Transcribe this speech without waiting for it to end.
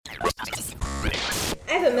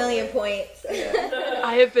I have a million points.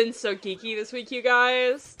 I have been so geeky this week, you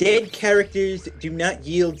guys. Dead characters do not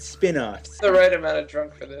yield spin-offs. The right amount of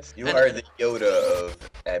drunk for this. You are the Yoda of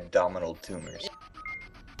abdominal tumors.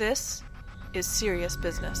 This is serious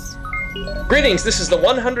business. Greetings, this is the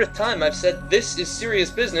 100th time I've said this is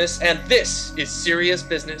serious business, and this is serious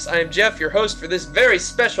business. I am Jeff, your host for this very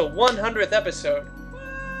special 100th episode.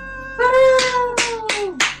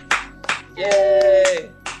 Yay!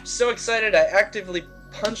 I'm so excited I actively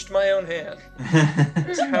punched my own hand.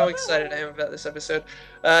 That's how excited I am about this episode.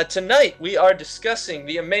 Tonight we are discussing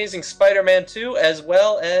the amazing Spider-Man 2, as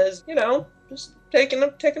well as, just taking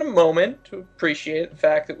a moment to appreciate the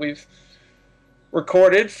fact that we've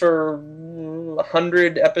recorded for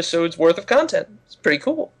 100 episodes worth of content. It's pretty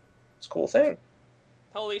cool. It's a cool thing.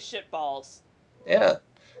 Holy shit balls. Yeah.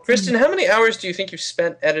 Kristen, how many hours do you think you've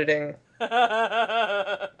spent editing?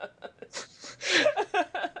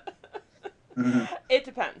 It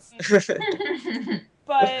depends.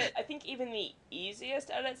 But I think even the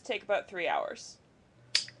easiest edits take about 3 hours.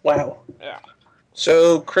 Wow. Yeah.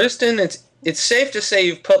 So, Kristen, it's safe to say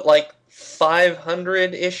you've put like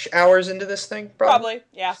 500-ish hours into this thing? Probably,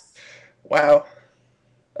 yeah. Wow.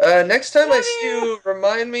 Next time I see you,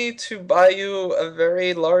 remind me to buy you a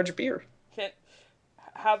very large beer.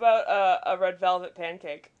 How about a red velvet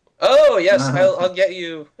pancake? Oh, yes, I'll get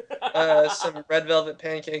you some red velvet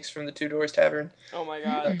pancakes from the Two Doors Tavern. Oh my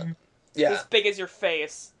god. Yeah. As big as your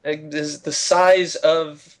face. It is the size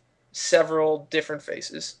of several different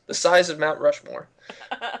faces. The size of Mount Rushmore.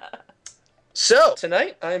 So,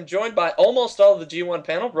 tonight I am joined by almost all of the G1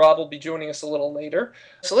 panel. Rob will be joining us a little later.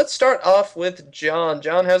 So let's start off with John.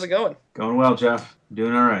 John, how's it going? Going well, Jeff.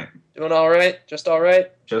 Doing all right. Doing all right? Just all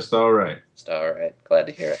right? Just all right. Just all right. Glad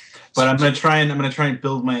to hear it. But I'm gonna try and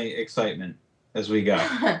build my excitement as we go.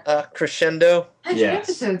 Crescendo. 100 Yes.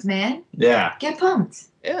 episodes, man. Yeah. Get pumped.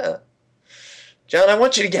 Yeah. John, I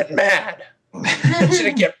want you to get mad. I want you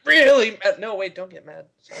to get really mad. No, wait, don't get mad.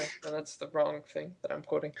 Sorry, no, that's the wrong thing that I'm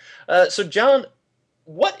quoting. So, John,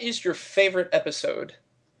 what is your favorite episode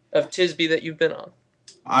of TISB that you've been on?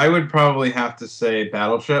 I would probably have to say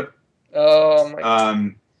Battleship. Oh, my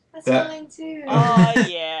God. That's mine too. Oh,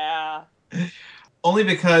 yeah. Only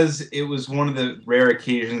because it was one of the rare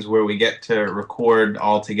occasions where we get to record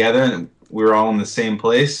all together and we were all in the same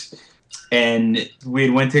place. And we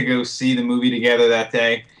went to go see the movie together that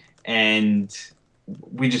day, and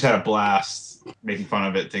we just had a blast making fun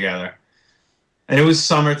of it together. And it was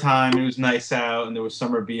summertime, it was nice out, and there was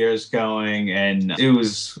summer beers going, and it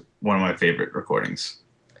was one of my favorite recordings.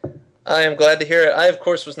 I am glad to hear it. I, of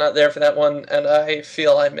course, was not there for that one, and I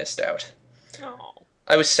feel I missed out. Oh.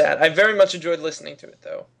 I was sad. I very much enjoyed listening to it,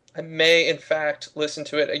 though. I may, in fact, listen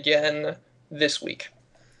to it again this week.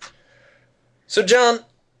 So, John,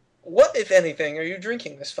 what, if anything, are you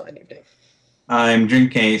drinking this fine evening? I'm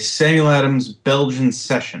drinking a Samuel Adams Belgian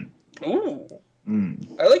Session. Ooh.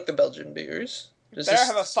 I like the Belgian beers. Better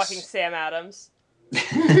have a fucking Sam Adams.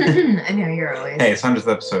 I know you're always. Hey, it's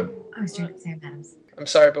 100th episode. I was drinking Sam Adams. I'm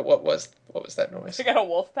sorry, but what was that noise? You got a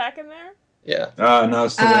wolf pack in there? Yeah. No,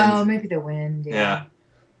 it's the wind. Maybe the wind. Yeah.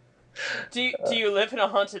 Do you live in a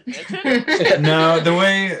haunted mansion? No, the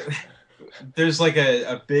way there's like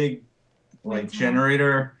a big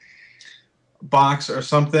generator box or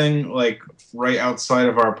something like right outside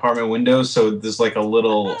of our apartment window, so there's like a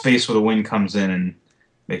little space where the wind comes in and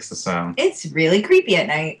makes the sound. It's really creepy at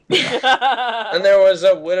night. And there was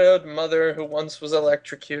a widowed mother who once was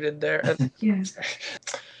electrocuted there. Yeah.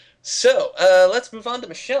 So, let's move on to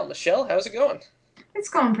Michelle. Michelle, how's it going? It's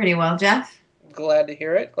going pretty well, Jeff. Glad to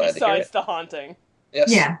hear it. Glad to hear Besides it. the haunting.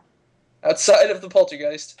 Yes. Yeah. Outside of the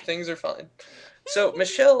poltergeist, things are fine. So,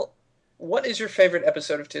 Michelle, what is your favorite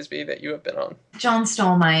episode of TISB that you have been on? John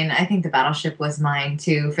stole mine. I think the Battleship was mine,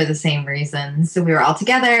 too, for the same reasons. So we were all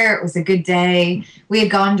together. It was a good day. We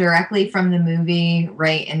had gone directly from the movie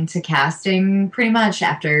right into casting, pretty much,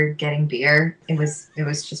 after getting beer. It was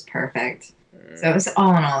just perfect. So it was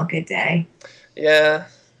all in all a good day. Yeah.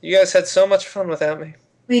 You guys had so much fun without me.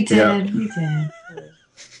 We did. Yeah. We did.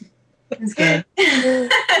 It was good.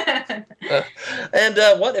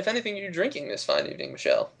 And what, if anything, are you drinking this fine evening,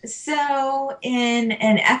 Michelle? So, in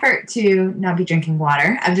an effort to not be drinking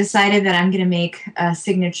water, I've decided that I'm going to make a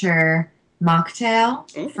signature mocktail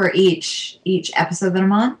for each episode that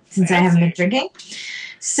I'm on, since I haven't been drinking.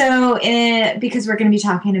 So, because we're going to be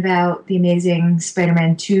talking about The Amazing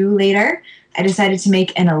Spider-Man 2 later, I decided to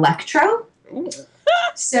make an Electro. Ooh.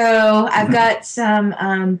 So, I've got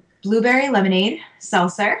some blueberry lemonade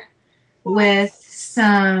seltzer with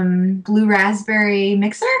some blue raspberry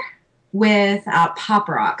mixer with Pop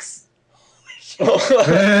Rocks.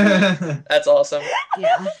 That's awesome.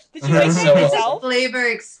 Yeah. Did you make That's that so yourself? Flavor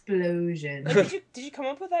explosion. Like, did you come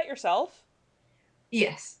up with that yourself?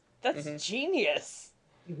 Yes. That's Mhm. genius.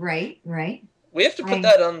 Right. We have to put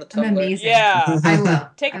that on the I'm Tumblr. amazing. Yeah. I will.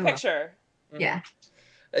 Take I a will. picture. Yeah.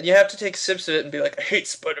 And you have to take sips of it and be like, I hate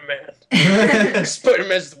Spider-Man.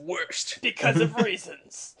 Spider-Man's the worst. Because of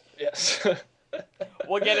reasons. Yes.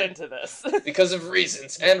 We'll get into this. Because of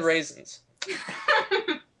reasons and raisins.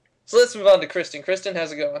 So let's move on to Kristen. Kristen,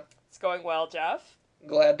 how's it going? It's going well, Jeff.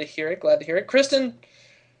 Glad to hear it. Kristen,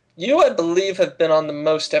 you, I believe, have been on the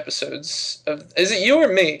most episodes of... Is it you or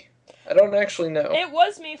me? I don't actually know. It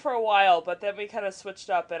was me for a while, but then we kind of switched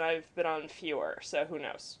up and I've been on fewer, so who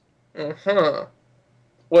knows. Uh-huh.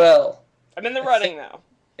 Well, I'm in the running now.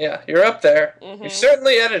 yeah, you're up there. Mhm. You've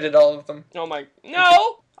certainly edited all of them. Oh my...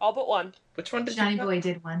 No! All but one. Which one did Johnny you... Boy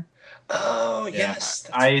did one. Oh, Yeah. yes.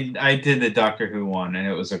 I did the Doctor Who one, and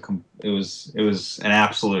it was an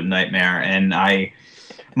absolute nightmare. And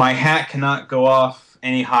my hat cannot go off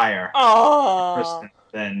any higher, Aww. Kristen,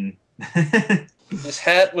 than His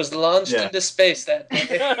hat was launched Yeah. into space that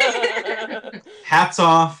day. hats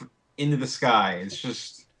off into the sky. It's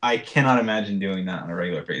just I cannot imagine doing that on a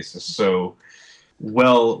regular basis. So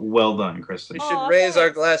well done, Kristen. We Aw, should raise our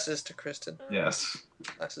thanks. glasses to Kristen. Yes.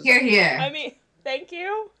 Glasses. Here. I mean, thank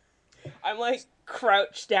you. I'm like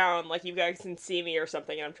crouched down like you guys can see me or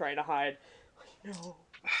something and I'm trying to hide. No.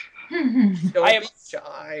 Don't I am- be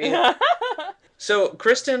shy. So,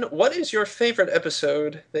 Kristen, what is your favorite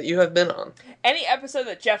episode that you have been on? Any episode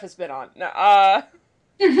that Jeff has been on. No,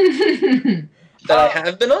 That I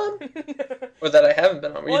have been on? Or that I haven't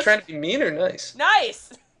been on? Were you Well, trying to be mean or nice?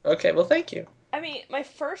 Nice! Okay, well, thank you. I mean, my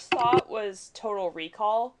first thought was Total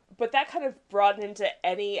Recall, but that kind of broadened into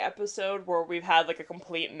any episode where we've had like a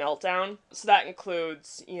complete meltdown. So that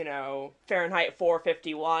includes, Fahrenheit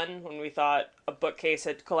 451, when we thought a bookcase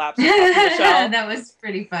had collapsed on top of the shelf. That was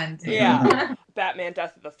pretty fun too. Yeah. Batman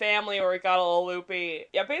Death of the Family, where we got a little loopy.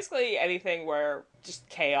 Yeah, basically anything where just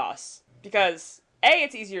chaos. Because, A,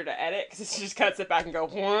 it's easier to edit, because it's just kind of sit back and go,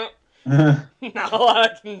 "Whoop." Not a lot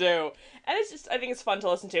I can do. And it's just, I think it's fun to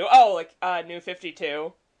listen to. Oh, like, New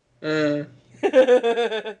 52. Mm.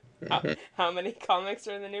 How many comics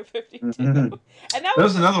are in the New 52? Mhm. And that That was,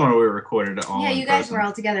 was another one we recorded all. Yeah, in you guys person. were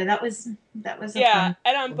all together. That was a yeah, fun.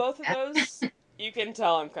 and on both of those, you can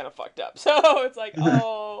tell I'm kind of fucked up. So it's like,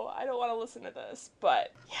 oh, I don't want to listen to this.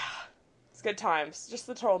 But, yeah, it's good times. Just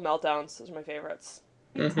the total meltdowns, those are my favorites.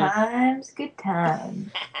 Good Mhm. times, good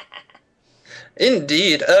times.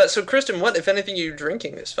 Indeed. So, Kristen, what, if anything, are you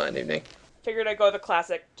drinking this fine evening? Figured I'd go with the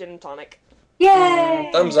classic gin and tonic. Yay!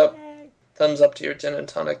 Thumbs up. Thumbs up to your gin and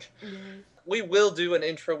tonic. We will do an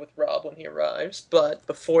intro with Rob when he arrives, but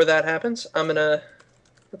before that happens, I'm gonna...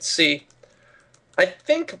 Let's see. I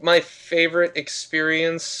think my favorite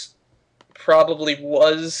experience probably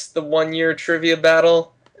was the 1 year trivia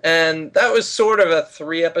battle, and that was sort of a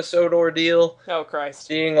 3-episode ordeal, Oh, Christ.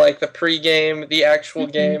 being like the pregame, the actual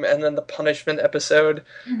Mhm. game, and then the punishment episode.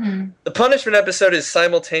 Mhm. The punishment episode is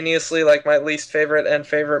simultaneously like my least favorite and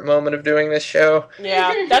favorite moment of doing this show.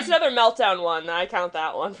 Yeah, that's another meltdown one. I count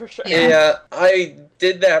that one for sure. Yeah. I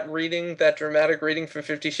did that dramatic reading from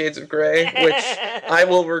 50 Shades of Grey, which I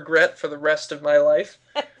will regret for the rest of my life.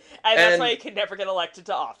 And that's and- why you can never get elected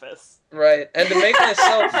to office. Right, and to make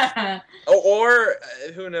myself, or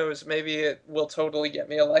who knows, maybe it will totally get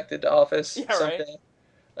me elected to office Yeah, right.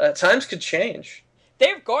 someday. Times could change.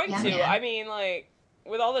 They're going Yeah, to. man. I mean, like,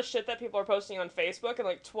 with all the shit that people are posting on Facebook in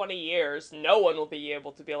like 20 years, no one will be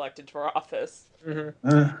able to be elected to our office.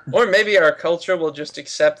 Or maybe our culture will just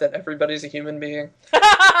accept that everybody's a human being.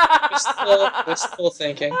 Wistful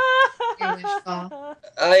thinking. You're wishful.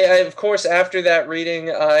 I of course, after that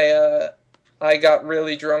reading, I got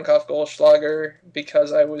really drunk off Goldschlager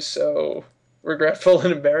because I was so regretful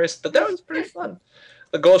and embarrassed. But that was pretty fun.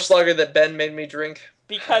 The Goldschlager that Ben made me drink.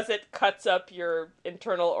 Because it cuts up your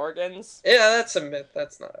internal organs. Yeah, that's a myth.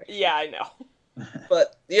 That's not actually. Yeah, I know.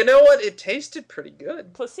 But you know what? It tasted pretty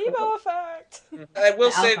good. Placebo effect. I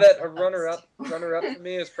will say Alpha that a runner-up for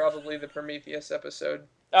me is probably the Prometheus episode.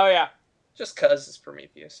 Oh, yeah. Just 'cause it's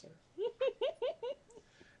Prometheus.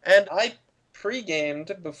 And I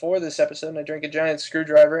pre-gamed before this episode, and I drank a giant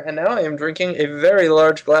screwdriver, and now I am drinking a very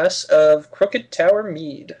large glass of Crooked Tower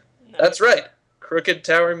Mead. That's right, Crooked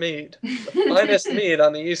Tower Mead. The finest mead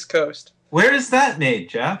on the East Coast. Where is that made,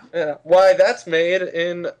 Jeff? Yeah, why, that's made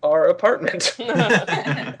in our apartment.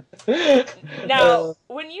 Now,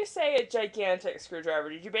 when you say a gigantic screwdriver,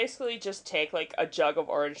 did you basically just take, like, a jug of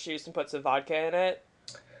orange juice and put some vodka in it?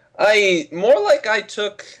 I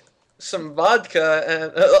took some vodka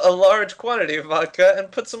and a large quantity of vodka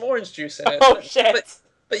and put some orange juice in it. Oh shit!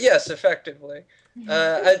 But yes, effectively.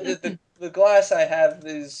 The glass I have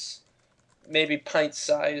is maybe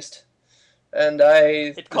pint-sized, and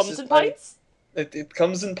It comes in pints. It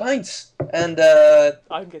comes in pints, and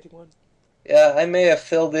I'm getting one. yeah, I may have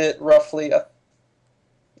filled it roughly a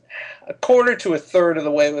quarter to a third of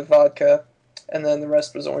the way with vodka, and then the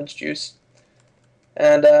rest was orange juice.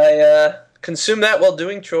 And I consumed that while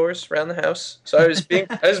doing chores around the house. So I was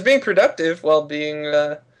being productive while drinking.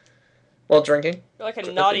 You're like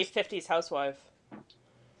a naughty 50s housewife.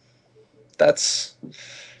 That's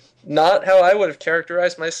not how I would have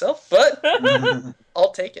characterized myself, but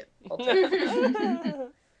I'll take it.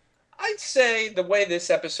 I'd say the way this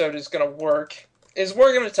episode is going to work is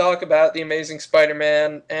we're going to talk about The Amazing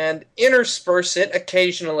Spider-Man and intersperse it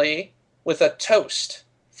occasionally with a toast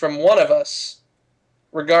from one of us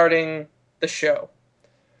regarding the show.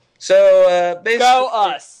 So, basically... Go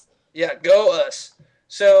us! Yeah, go us.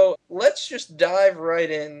 So, let's just dive right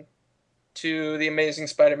in to The Amazing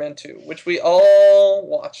Spider-Man 2, which we all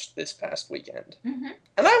watched this past weekend. Mm-hmm.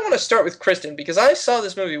 And I want to start with Kristen, because I saw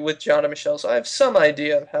this movie with John and Michelle, so I have some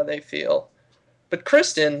idea of how they feel. But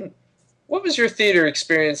Kristen, what was your theater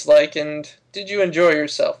experience like, and did you enjoy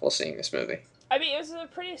yourself while seeing this movie? I mean, it was a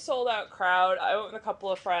pretty sold-out crowd. I went with a couple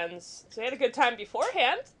of friends, so we had a good time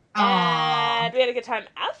beforehand, and we had a good time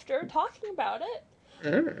after talking about it.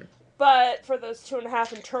 Mm. But for those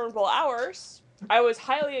 2.5 interminable hours, I was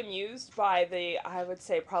highly amused by the, I would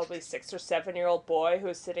say, probably 6 or 7-year-old boy who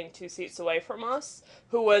was sitting 2 seats away from us,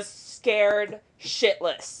 who was scared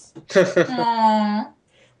shitless. Aww.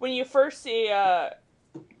 When you first see,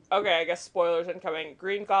 okay, I guess spoilers incoming,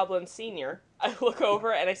 Green Goblin Sr., I look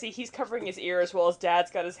over and I see he's covering his ears while his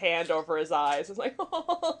dad's got his hand over his eyes. It's like,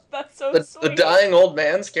 oh, that's so The sweet. dying old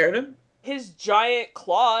man scared him? His giant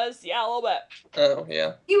claws, yeah, a little bit. Oh,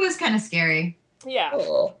 yeah. He was kind of scary. Yeah,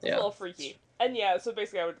 Oh, a yeah. little freaky. And yeah, so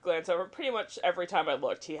basically I would glance over. Pretty much every time I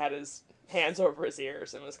looked, he had his hands over his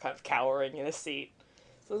ears and was kind of cowering in his seat.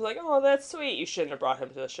 So I was like, oh, that's sweet. You shouldn't have brought him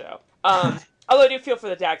to the show. Although I do feel for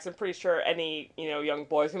the dad, 'cause I'm pretty sure any, young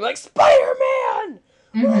boy's gonna be like, Spider-Man!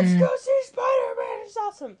 Let's go see Spider-Man! It's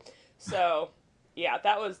awesome! So, yeah,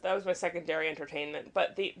 that was my secondary entertainment.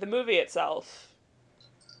 But the movie itself,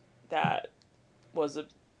 that was a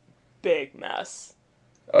big mess.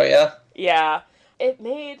 Oh, yeah? Yeah. It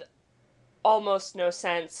made almost no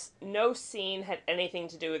sense. No scene had anything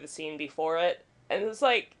to do with the scene before it. And it was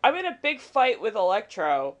like, I'm in a big fight with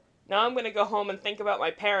Electro. Now I'm going to go home and think about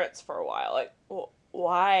my parents for a while. Like,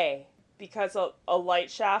 why? Because a light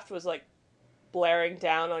shaft was, like, blaring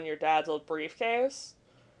down on your dad's old briefcase?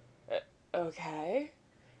 Okay.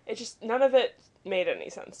 None of it made any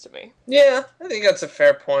sense to me. Yeah, I think that's a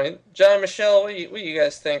fair point. John and Michelle, what do you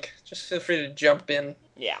guys think? Just feel free to jump in.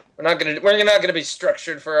 Yeah. We're not gonna be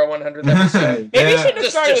structured for our 100th episode. Maybe you Yeah. should have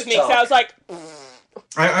started Just with me, because talk. I was like,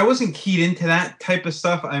 I wasn't keyed into that type of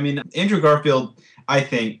stuff. I mean, Andrew Garfield, I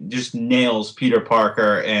think, just nails Peter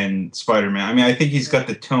Parker and Spider-Man. I mean, I think he's got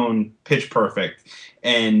the tone pitch perfect.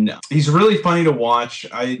 And he's really funny to watch.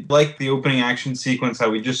 I like the opening action sequence, how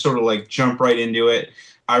we just sort of like jump right into it.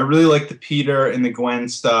 I really like the Peter and the Gwen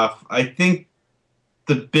stuff. I think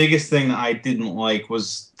the biggest thing that I didn't like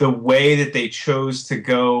was the way that they chose to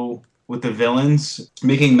go with the villains,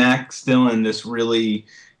 making Max Dillon this really,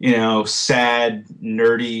 sad,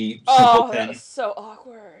 nerdy, oh, that simpleton. was so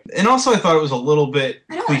awkward. And also I thought it was a little bit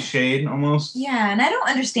I don't- cliched almost. Yeah, and I don't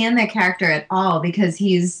understand that character at all because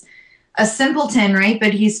he's a simpleton, right?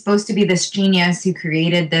 But he's supposed to be this genius who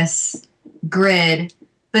created this grid.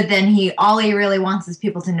 But then all he really wants is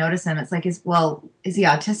people to notice him. It's like, is he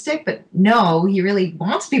autistic? But no, he really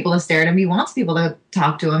wants people to stare at him. He wants people to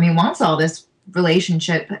talk to him. He wants all this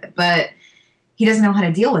relationship, but he doesn't know how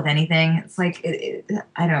to deal with anything. It's like,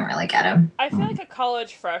 I don't really get him. I feel like a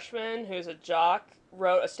college freshman who's a jock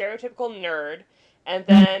wrote a stereotypical nerd and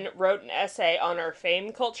then wrote an essay on our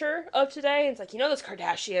fame culture of today. And it's like, those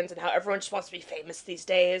Kardashians and how everyone just wants to be famous these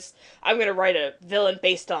days. I'm going to write a villain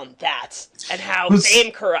based on that and how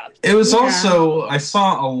fame corrupts. It was Yeah. also, I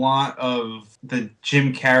saw a lot of the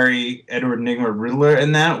Jim Carrey, Edward Nygma Riddler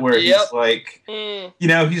in that, where Yep. he's like,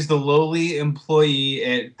 he's the lowly employee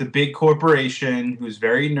at the big corporation who's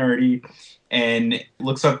very nerdy and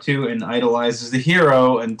looks up to and idolizes the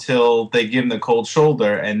hero until they give him the cold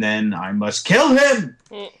shoulder, and then I must kill him!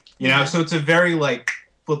 So it's a very,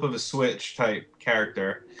 flip of a switch type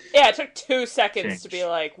character. Yeah, it took 2 seconds Change. to be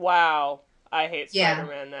like, wow, I hate Yeah.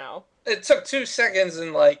 Spider-Man now. It took 2 seconds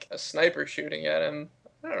and a sniper shooting at him.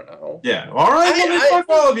 I don't know. Yeah, alright, let me fuck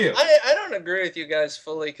all of you! I don't agree with you guys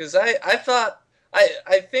fully, because I thought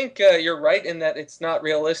I think you're right in that it's not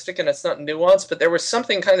realistic and it's not nuanced, but there was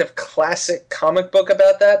something kind of classic comic book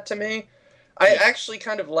about that to me. I actually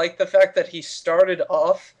kind of like the fact that he started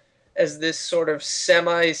off as this sort of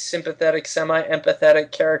semi-sympathetic,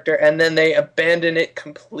 semi-empathetic character, and then they abandon it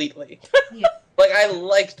completely. Yeah. Like, I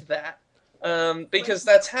liked that. Because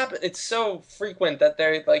that's happened. It's so frequent that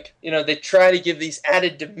they're like, they try to give these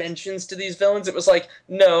added dimensions to these villains. It was like,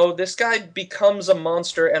 no, this guy becomes a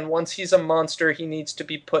monster, and once he's a monster, he needs to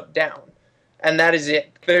be put down. And that is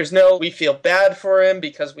it. There's no, we feel bad for him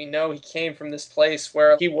because we know he came from this place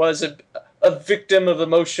where he was a victim of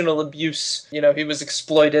emotional abuse. He was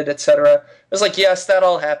exploited, etc. It was like, yes, that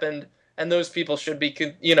all happened. And those people should be,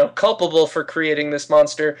 culpable for creating this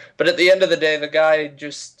monster. But at the end of the day, the guy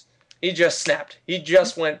he just snapped. He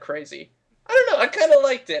just went crazy. I don't know. I kind of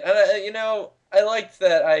liked it. I liked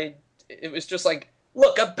that it was just like,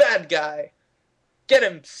 look, a bad guy. Get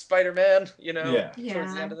him, Spider-Man, Yeah.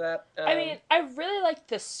 towards the end of that. I mean, I really liked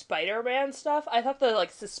the Spider-Man stuff. I thought the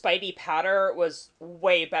Spidey patter was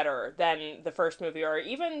way better than the first movie or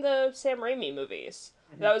even the Sam Raimi movies.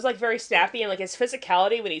 Mm-hmm. That was, very snappy, and, his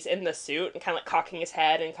physicality when he's in the suit and kind of, cocking his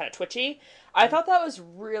head and kind of twitchy. I thought that was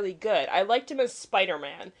really good. I liked him as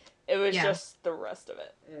Spider-Man. It was just the rest of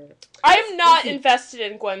it. I'm not invested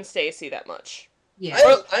in Gwen Stacy that much. Yeah.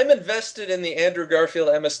 I'm invested in the Andrew Garfield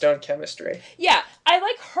Emma Stone chemistry. Yeah, I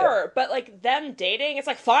like her, but them dating, it's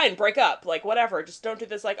fine, break up, whatever. Just don't do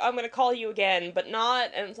this. I'm gonna call you again, but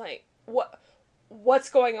not. And it's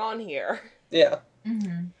what's going on here? Yeah.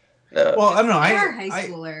 Mm-hmm. No. Well, I don't know. They're high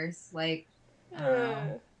schoolers. I don't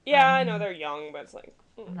know. Yeah, I know they're young, but it's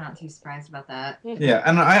I'm not too surprised about that. Yeah,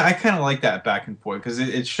 and I kind of like that back and forth because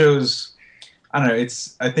it shows. I don't know.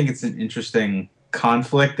 I think it's an interesting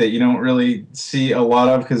conflict that you don't really see a lot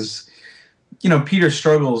of because, Peter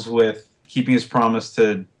struggles with keeping his promise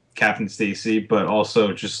to Captain Stacy, but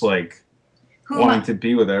also just wanting to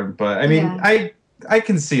be with her. But I mean, yeah. I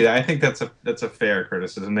can see that. I think that's a fair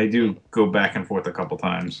criticism. They do go back and forth a couple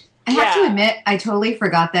times. I have to admit, I totally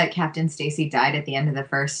forgot that Captain Stacy died at the end of the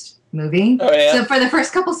first movie. Oh, yeah. So for the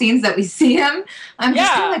first couple scenes that we see him, I'm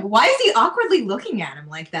just kind of why is he awkwardly looking at him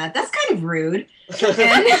like that? That's kind of rude.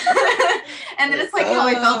 And then it's how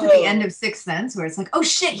I felt at the end of Sixth Sense, where it's oh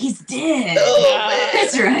shit, he's dead. Oh,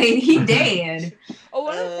 that's right, he dead.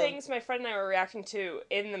 One of the things my friend and I were reacting to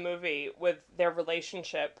in the movie with their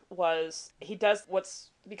relationship was he does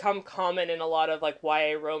what's become common in a lot of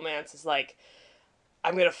YA romance is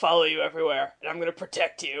I'm gonna follow you everywhere and I'm gonna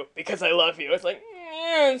protect you because I love you. It's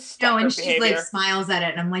and she smiles at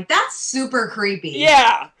it and I'm that's super creepy.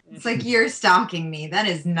 Yeah. It's you're stalking me. That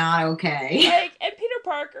is not okay. And Peter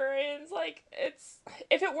Parker is it's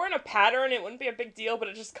if it weren't a pattern it wouldn't be a big deal, but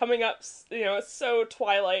it's just coming up, it's so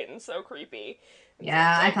Twilight and so creepy.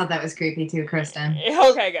 Yeah, I thought that was creepy too, Kristen.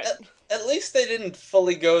 Okay, good. At least they didn't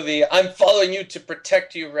fully go the I'm following you to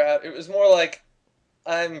protect you route. It was more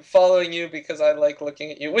I'm following you because I like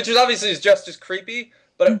looking at you, which is obviously just as creepy,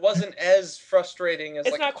 but it wasn't as frustrating as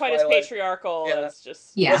it's not quite as patriarchal as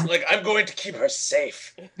just it wasn't I'm going to keep her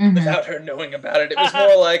safe without her knowing about it. It was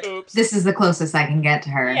more oops. This is the closest I can get to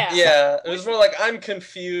her. Yeah, it was more I'm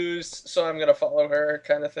confused, so I'm gonna follow her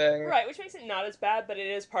kind of thing. Right, which makes it not as bad, but it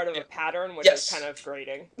is part of a pattern, which is kind of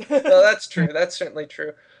grating. No, that's true. That's certainly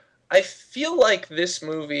true. I feel this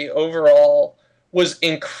movie overall was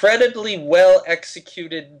incredibly well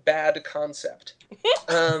executed bad concept.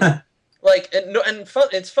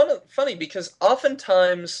 It's funny because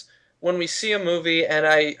oftentimes when we see a movie and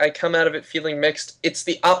I come out of it feeling mixed, it's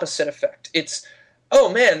the opposite effect. It's,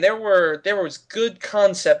 oh man, there was good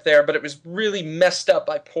concept there, but it was really messed up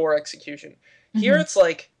by poor execution. Here it's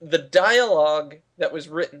the dialogue that was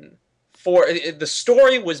written for the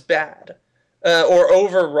story was bad or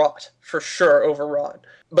overwrought, for sure overwrought.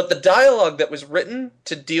 But the dialogue that was written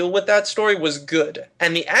to deal with that story was good.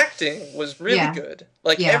 And the acting was really good.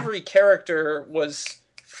 Every character was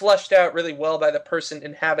fleshed out really well by the person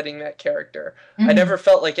inhabiting that character. I never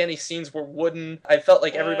felt any scenes were wooden. I felt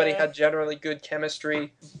everybody had generally good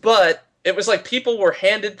chemistry. But it was people were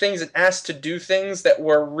handed things and asked to do things that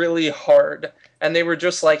were really hard. And they were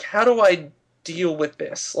just how do I deal with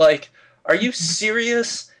this? Are you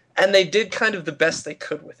serious? And they did kind of the best they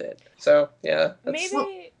could with it. So, yeah.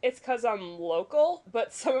 Maybe it's because I'm local,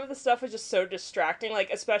 but some of the stuff is just so distracting,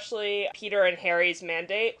 especially Peter and Harry's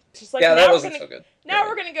mandate. It's just that wasn't so good. Now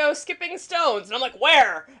we're gonna go skipping stones. And I'm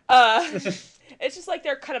where? It's just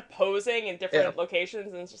they're kind of posing in different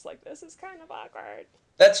locations, and it's just this is kind of awkward.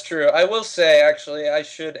 That's true. I will say, actually, I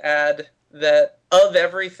should add that of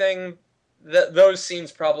everything, those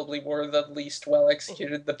scenes probably were the least well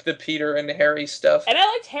executed, the Peter and Harry stuff. And I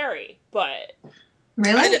liked Harry, but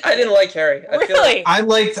Really? I didn't like Harry. I feel like,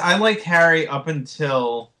 Really? I liked Harry up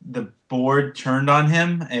until the board turned on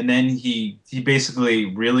him, and then he basically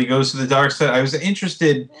really goes to the dark side. I was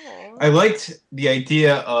interested. I liked the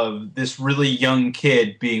idea of this really young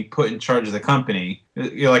kid being put in charge of the company.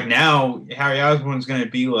 You're like, now Harry Osborn's going to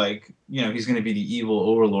be like, he's going to be the evil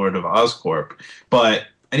overlord of Oscorp. But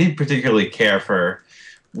I didn't particularly care for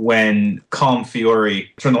when Calm Fiore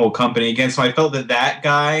turned the whole company against him. I felt that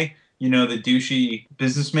guy, the douchey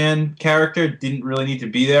businessman character, didn't really need to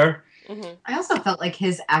be there. Mm-hmm. I also felt like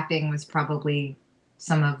his acting was probably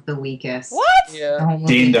some of the weakest. What? yeah.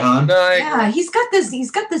 Dane DeHaan. No, I Yeah, agree. he's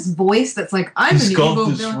got this voice that's like, I'm an evil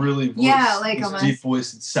villain. really voice, Yeah, like almost.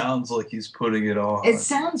 voice. It sounds like he's putting it on. It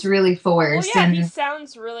sounds really Well, forced. yeah, and he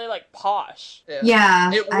sounds really like posh. Yeah.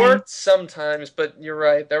 yeah, It worked sometimes, but you're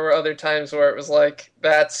right. There were other times where it was like,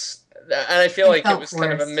 and I feel It like it felt was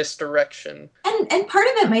kind of a forced. misdirection. And part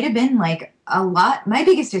of it might have been like a lot. My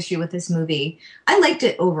biggest issue with this movie, I liked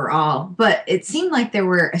it overall, but it seemed like there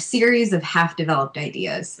were a series of half-developed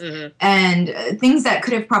ideas Hmm. and things that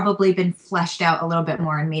could have probably been fleshed out a little bit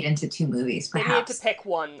more and made into 2 movies, They needed perhaps. to pick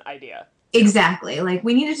one idea. Exactly. Like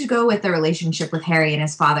we needed to go with the relationship with Harry and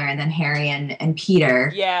his father, and then Harry and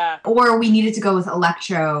Peter. Yeah. Or we needed to go with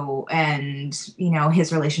Electro and,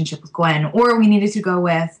 his relationship with Gwen. Or we needed to go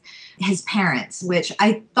with his parents, which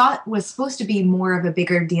I thought was supposed to be more of a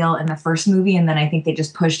bigger deal in the first movie. And then I think they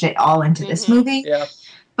just pushed it all into this Mhm. movie. Yeah.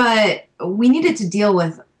 But we needed to deal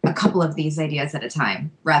with a couple of these ideas at a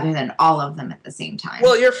time rather than all of them at the same time.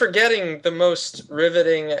 Well, you're forgetting the most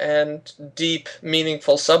riveting and deep,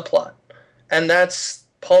 meaningful subplot, and that's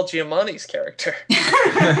Paul Giamatti's character.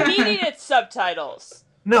 He needed subtitles.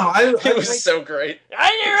 No, It was so great.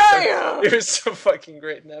 I It was so fucking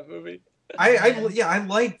great in that movie. I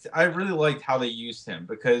really liked how they used him,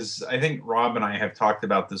 because I think Rob and I have talked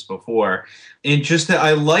about this before. And just that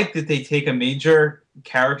I like that they take a major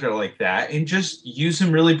character like that and just use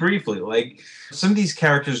him really briefly. Like, some of these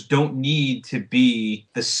characters don't need to be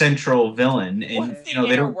the central villain, and What's the they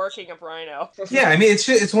inner don't. working of Rhino? Yeah, I mean,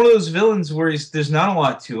 it's one of those villains where there's not a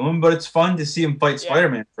lot to him, but it's fun to see him fight Yeah.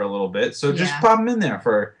 Spider-Man for a little bit. So just Yeah. pop him in there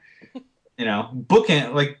for,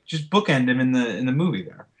 bookend him in the movie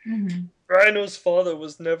there. Mhm. Rhino's father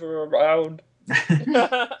was never around.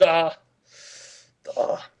 Duh.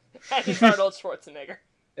 He's Arnold Schwarzenegger.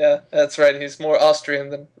 Yeah, that's right. He's more Austrian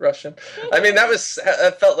than Russian. I mean, I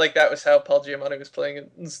felt like that was how Paul Giamatti was playing it.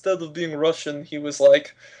 Instead of being Russian, he was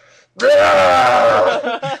like,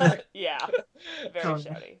 Yeah. Very Totally.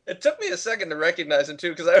 shouty. It took me a second to recognize him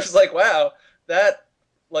too, because I was like, "Wow, that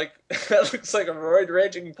that looks like a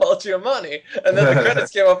roid-raging Paul Giamatti." And then the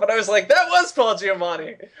credits came up, and I was like, "That was Paul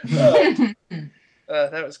Giamatti."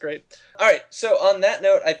 That was great. All right, so on that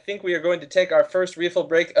note, I think we are going to take our first refill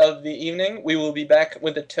break of the evening. We will be back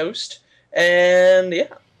with a toast, and yeah,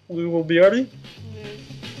 we will be ready.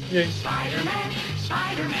 Yay. Spider-Man,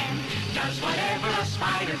 Spider-Man, does whatever a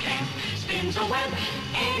spider can. Spins a web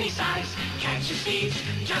any size, catches thieves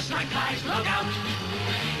just like flies. Look out,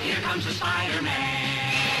 here comes the Spider-Man.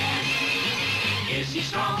 Is he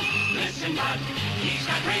strong? Listen, bud, he's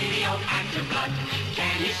got radioactive blood.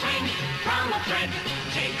 Can he swing from a thread?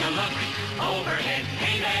 Take a look overhead.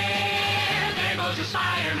 Hey there goes the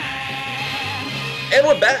Spider-Man. And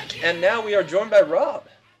we're back, and now we are joined by Rob.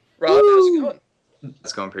 Rob, how's it going?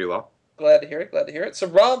 It's going pretty well. Glad to hear it. So,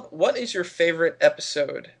 Rob, what is your favorite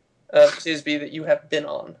episode of Tisby that you have been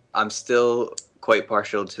on? I'm still quite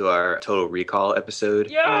partial to our Total Recall episode.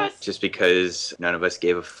 Yes! Just because none of us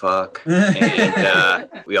gave a fuck. And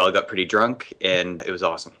we all got pretty drunk, and it was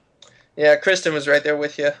awesome. Yeah, Kristen was right there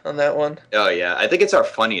with you on that one. Oh, yeah. I think it's our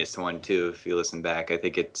funniest one, too, if you listen back. I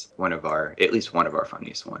think it's at least one of our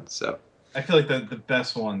funniest ones, so. I feel like the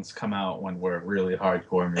best ones come out when we're really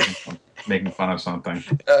hardcore making fun of something.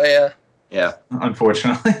 Oh, yeah. Yeah.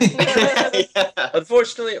 Unfortunately. Yeah.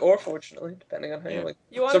 Unfortunately or fortunately, depending on how you like.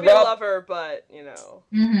 You want So, to be Rob- a lover, but,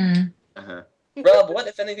 Mhm. Uh-huh. Rob, what,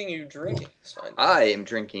 if anything, are you drinking this time? I am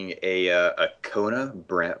drinking a Kona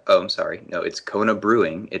Brown. Oh, I'm sorry. No, it's Kona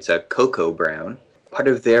Brewing. It's a Cocoa Brown, part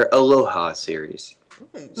of their Aloha series.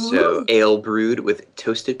 So, ale brewed with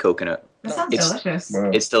toasted coconut. That sounds It's- delicious.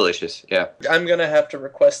 It's delicious, yeah. I'm going to have to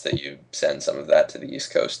request that you send some of that to the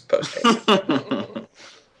East Coast post.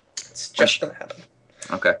 It's just going to happen.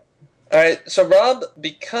 Okay. All right, so Rob,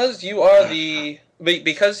 because you are late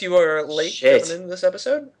Shit. coming into this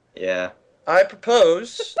episode, Yeah. I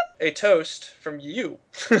propose a toast from you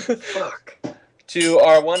Fuck. to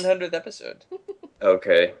our 100th episode.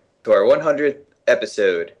 Okay. To our 100th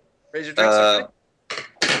episode. Raise your drinks. everybody.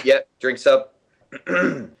 Yep, drinks up.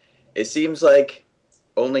 It seems like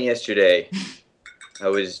only yesterday I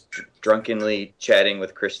was drunkenly chatting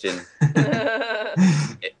with Kristen,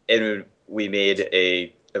 and we made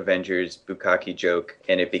a Avengers Bukkake joke,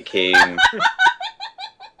 and it became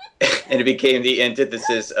the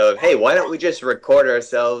antithesis of, hey, why don't we just record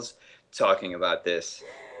ourselves talking about this?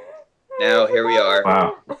 Now here we are.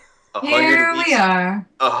 Wow.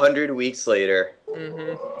 100 weeks later.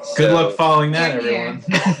 Mm-hmm. Good luck following that, Here, here. everyone.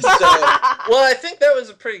 Well, I think that was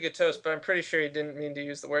a pretty good toast, but I'm pretty sure you didn't mean to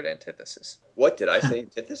use the word antithesis. What did I say?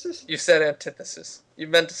 Antithesis? You said antithesis. You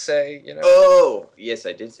meant to say, Oh, yes,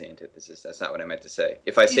 I did say antithesis. That's not what I meant to say.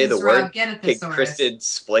 If I say the Jesus, Rob, word, get a can thesaurus. Kristen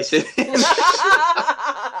splice it in?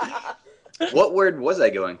 What word was I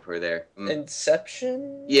going for there?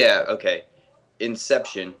 Inception? Yeah, okay.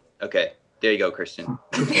 Inception. Okay, there you go, Kristen.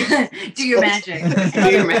 Do your magic. Do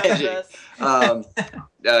your magic.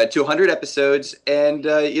 200 episodes and,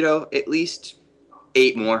 at least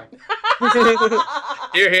 8 more.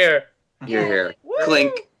 You're here. You're here. Woo!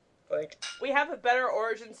 Clink. Like, We have a better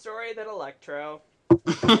origin story than Electro.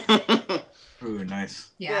 Ooh,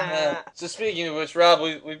 nice. Yeah. so speaking of which, Rob,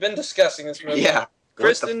 we've been discussing this movie. Yeah.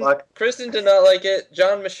 Kristen, What the fuck? Kristen did not like it.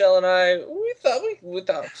 John, Michelle, and I, we thought it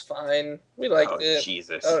was fine. We liked Oh, it.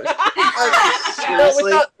 Jesus. Oh,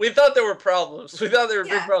 Seriously? we thought there were problems. We thought there were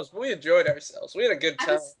big Yeah. problems, but we enjoyed ourselves. We had a good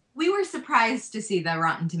time. We were surprised to see the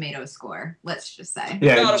Rotten Tomatoes score, let's just say. We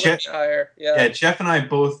Yeah, thought it Jeff, would be higher. Yeah. Jeff and I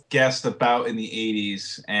both guessed about in the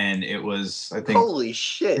 80s, and it was, I think, Holy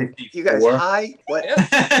shit. 54. You guys high? What?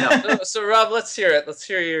 Yeah. No. So, Rob, let's hear it. Let's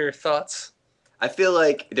hear your thoughts. I feel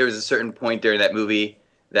like there was a certain point during that movie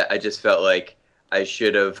that I just felt like I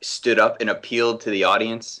should have stood up and appealed to the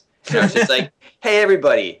audience. And I was just like, hey,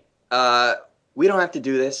 everybody, we don't have to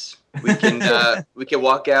do this. We can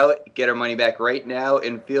walk out, get our money back right now,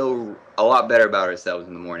 and feel a lot better about ourselves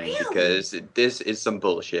in the morning because this is some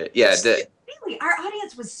bullshit. Yeah. Really, our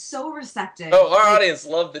audience was so receptive. Oh, our audience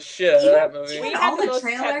loved the shit out of that movie. We Even had all the the most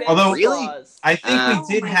trailers. tepid Although- Really? applause. I think Oh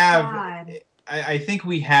we did my have. God. I think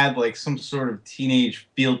we had like some sort of teenage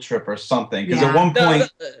field trip or something because Yeah. at one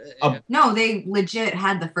point, No, they legit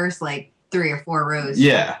had the first like 3 or 4 rows.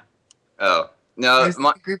 yeah. Oh. No, There's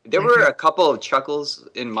a group there like were that. a couple of chuckles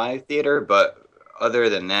in my theater, but other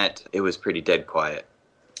than that, it was pretty dead quiet.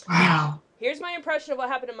 Wow. Here's my impression of what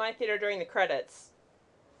happened in my theater during the credits.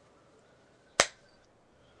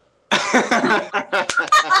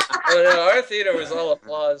 Oh, no, our theater was all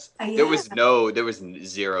applause. There was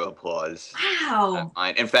zero applause Wow. at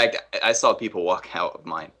mine. In fact, I saw people walk out of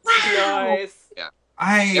mine. Wow. Nice.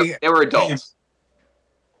 They were adults,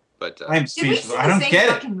 but I'm Did we speechless. see I the don't same get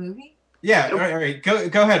it. fucking movie? Yeah, all right. Go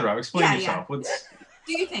ahead, Rob. Explain Yeah, yourself. yeah. What's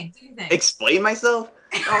Do you think? Do you think? explain myself.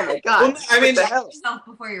 Oh my god! Well, I mean- what the hell? yourself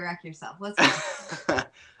before you wreck yourself. Let's go.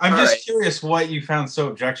 I'm All just right. curious what you found so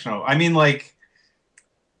objectionable. I mean, like,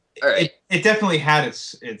 All right. it definitely had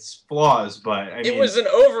its flaws, but I mean, It was an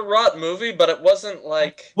overwrought movie, but it wasn't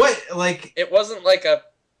like a it wasn't like a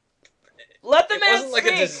Let the it man wasn't like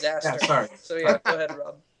speak. a disaster. Yeah, sorry. So yeah, go ahead,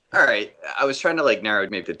 Rob. All right. I was trying to narrow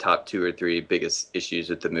maybe the top 2 or 3 biggest issues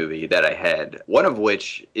with the movie that I had. One of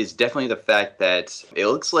which is definitely the fact that it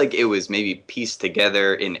looks like it was maybe pieced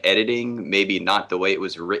together in editing, maybe not the way it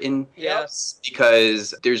was written. Yes.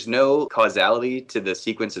 Because there's no causality to the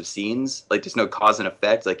sequence of scenes. Like, there's no cause and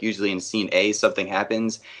effect. Like, usually in scene A, something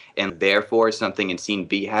happens, and therefore something in scene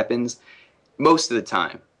B happens. Most of the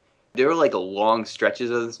time. There were long stretches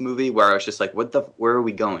of this movie where I was just like, where are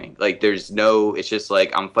we going? It's just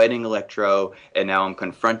like I'm fighting Electro and now I'm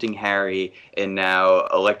confronting Harry and now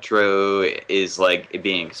Electro is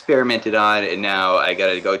being experimented on and now I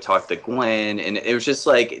gotta go talk to Gwen and it was just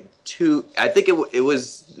I think it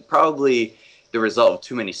was probably the result of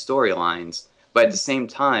too many storylines, but at the same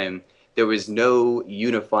time, there was no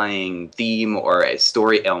unifying theme or a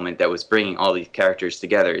story element that was bringing all these characters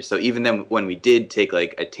together. So even then, when we did take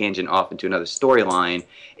a tangent off into another storyline,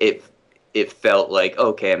 it felt like,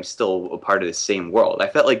 okay, I'm still a part of the same world. I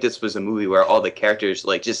felt like this was a movie where all the characters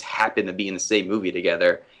just happened to be in the same movie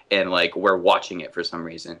together, and we're watching it for some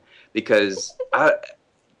reason. Because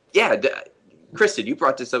Kristen, you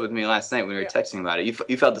brought this up with me last night when we were texting about it.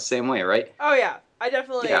 You felt the same way, right? Oh yeah, I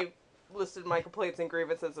definitely Yeah. listed my complaints and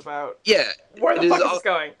grievances about Yeah. where the it is fuck is all- this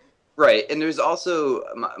going. Right, and there's also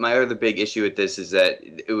my other big issue with this is that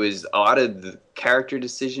it was a lot of the character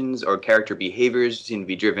decisions or character behaviors seem to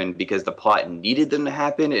be driven because the plot needed them to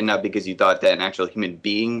happen and not because you thought that an actual human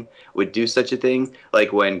being would do such a thing.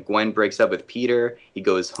 Like when Gwen breaks up with Peter, he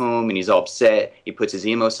goes home and he's all upset, he puts his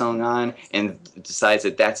emo song on and decides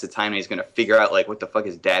that that's the time that he's going to figure out what the fuck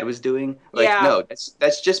his dad was doing. Yeah. No,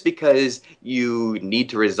 that's just because you need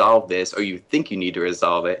to resolve this or you think you need to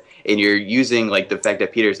resolve it and you're using the fact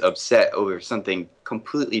that Peter's upset over something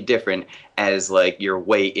completely different as like your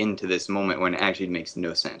way into this moment when it actually makes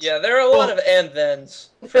no sense. Yeah, there are a lot of and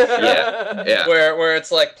thens. Yeah. Where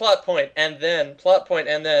it's like plot point and then,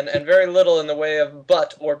 and very little in the way of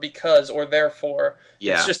but or because or therefore.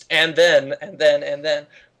 Yeah. It's just and then, and then, and then.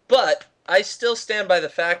 But I still stand by the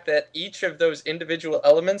fact that each of those individual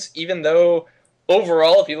elements, even though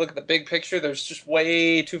overall, if you look at the big picture, there's just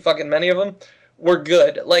way too fucking many of them, were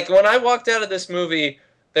good. Like, when I walked out of this movie,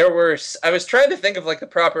 I was trying to think of, like, the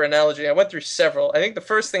proper analogy. I went through several. I think the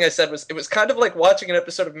first thing I said was, it was kind of like watching an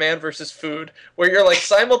episode of Man vs. Food, where you're, like,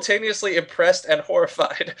 simultaneously impressed and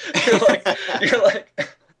horrified.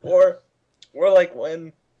 Or like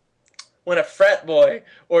when a frat boy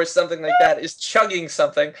or something like that is chugging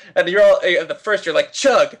something, and you're all, at the first you're like,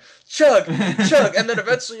 chug, chug, chug, and then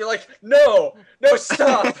eventually you're like, no,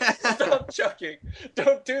 stop chugging,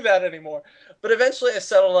 don't do that anymore. But eventually I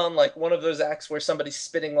settled on like one of those acts where somebody's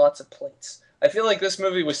spinning lots of plates. I feel like this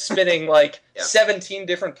movie was spinning like 17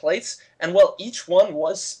 different plates, and while each one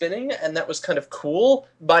was spinning, and that was kind of cool,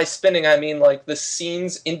 by spinning I mean like the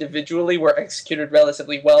scenes individually were executed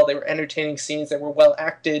relatively well, they were entertaining scenes, they were well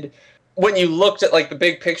acted. When you looked at like the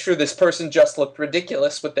big picture, this person just looked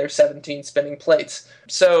ridiculous with their 17 spinning plates.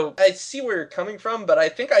 So I see where you're coming from, but I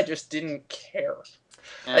think I just didn't care.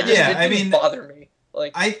 It didn't bother me.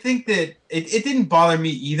 Like, I think that it didn't bother me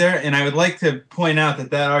either, and I would like to point out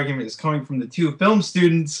that argument is coming from the two film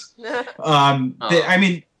students.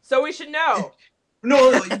 So we should know.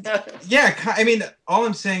 No, yeah, I mean, all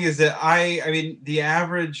I'm saying is that the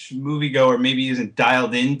average moviegoer maybe isn't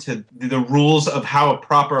dialed into the rules of how a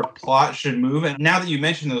proper plot should move, and now that you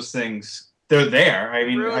mention those things, they're there. I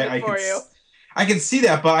mean, I can see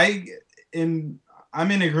that, but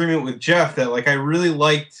I'm in agreement with Jeff that, like, I really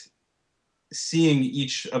liked seeing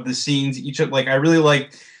each of the scenes, I really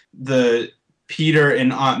liked the Peter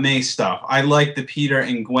and Aunt May stuff. I liked the Peter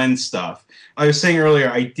and Gwen stuff. I was saying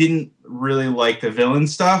earlier, I didn't really like the villain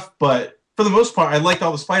stuff, but for the most part, I liked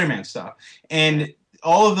all the Spider-Man stuff. And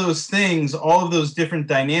all of those things, all of those different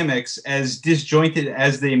dynamics, as disjointed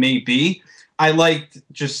as they may be, I liked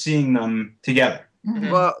just seeing them together.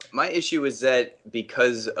 Mm-hmm. Well, my issue is that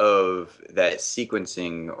because of that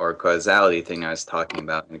sequencing or causality thing I was talking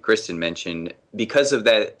about, and Kristen mentioned, because of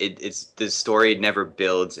that, the story never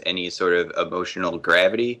builds any sort of emotional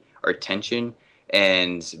gravity or tension.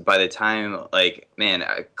 And by the time, like, man,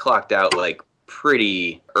 I clocked out, like,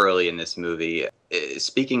 pretty early in this movie.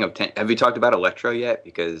 Speaking of, have we talked about Electro yet?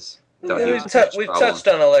 Because we've touched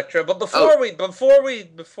on Electro, but before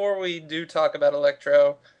we do talk about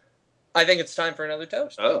Electro, I think it's time for another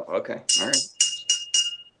toast. Oh, okay, all right.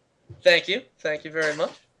 Thank you very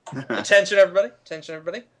much. Attention,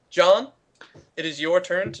 everybody. John, it is your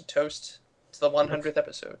turn to toast to the 100th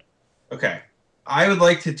episode. Okay, I would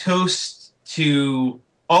like to toast to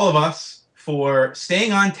all of us for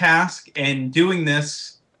staying on task and doing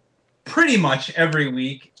this pretty much every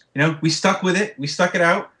week. You know, we stuck with it. We stuck it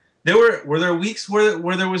out. Were there weeks where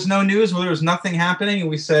there was no news, where there was nothing happening, and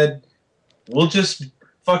we said, we'll just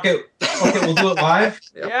fuck it, we'll do it live?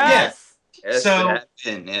 Yep. Yes. Yes. So,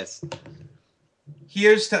 yes.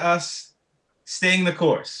 Here's to us staying the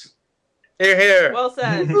course. Hear, hear. Well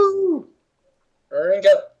said. Woo! Ring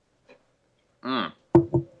up.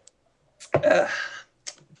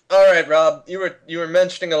 All right, Rob, you were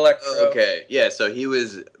mentioning Electro. Okay, yeah, so he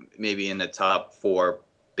was maybe in the top 4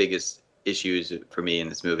 biggest issues for me in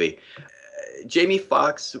this movie. Jamie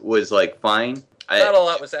Foxx was, like, fine. Not a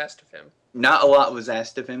lot was asked of him. Not a lot was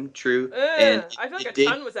asked of him, true. And I feel like a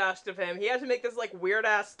ton was asked of him. He had to make this, like,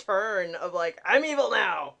 weird-ass turn of, like, I'm evil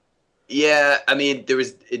now. Yeah, I mean,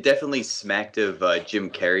 it definitely smacked of Jim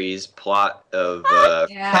Carrey's plot of... John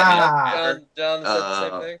said the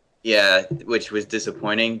same thing. Yeah, which was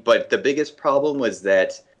disappointing. But the biggest problem was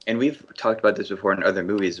that, and we've talked about this before in other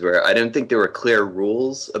movies, where I don't think there were clear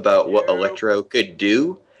rules about what Electro could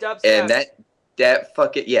do. Dubstep. And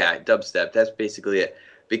dubstep, that's basically it.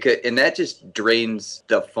 And that just drains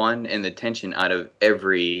the fun and the tension out of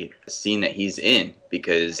every scene that he's in.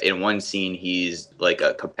 Because in one scene, he's like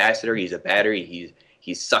a capacitor, he's a battery,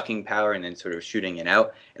 he's sucking power and then sort of shooting it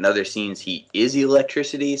out. In other scenes, he is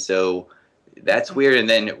electricity, so... That's weird, and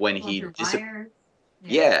then when he and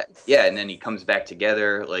then he comes back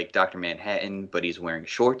together like Dr. Manhattan, but he's wearing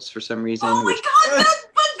shorts for some reason. Oh my god, that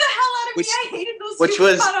bugged the hell out of me. I hated those which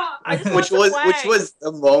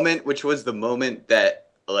was the moment that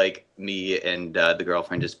like me and the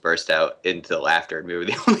girlfriend just burst out into laughter, and we were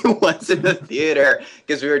the only ones in the theater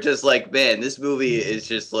because we were just like, man, this movie is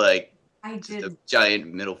just like I Just a did.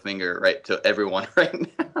 giant middle finger right to everyone right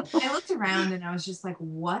now. I looked around and I was just like,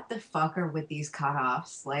 "What the fuck are with these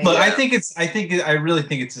cutoffs?" Like, Look, Yeah. I really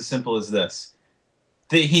think it's as simple as this.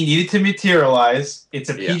 That he needed to materialize. It's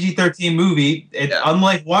a Yeah. PG-13 movie. Yeah.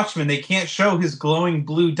 Unlike Watchmen, they can't show his glowing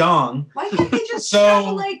blue dong. why can't they just So,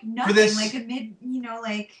 show like nothing, this- like a mid,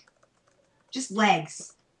 like just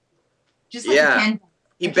legs, just like Yeah. a pen.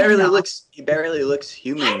 He I barely cannot. looks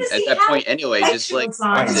human Why does at he that have point anyway. Just like Vegetables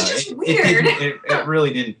on? I don't It's know. just It weird. it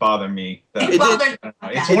really didn't bother me. It did- bothered. I don't know.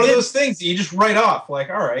 It's Okay. one of It did- those things that you just write off. Like,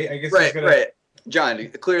 all right, I guess he's right, gonna. right. John,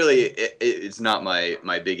 clearly it's not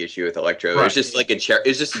my big issue with Electro. Right. It's just like it's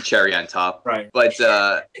just a cherry on top. Right. But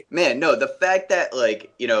man, no, the fact that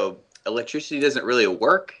like electricity doesn't really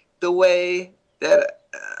work the way that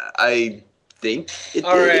I think it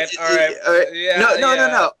All did. right, all right. Yeah, No.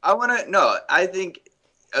 yeah. I think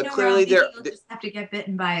No, clearly Robbie, there. you'll just have to get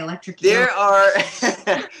bitten by electric. There eel.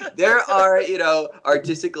 are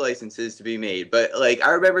artistic licenses to be made, but like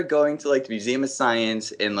I remember going to like the Museum of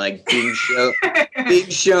Science and like being shown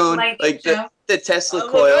Lightning like show. the Tesla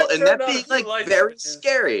Look, coil I and that turned on being a few like lights very switches.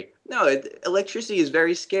 scary. No, electricity is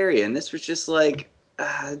very scary, and this was just like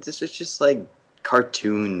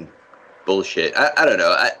cartoon bullshit. I don't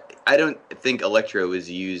know. I don't think Electro was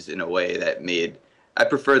used in a way that made. I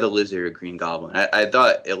prefer the Lizard or Green Goblin. I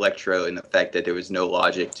thought Electro and the fact that there was no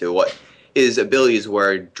logic to what his abilities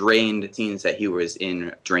were drained scenes that he was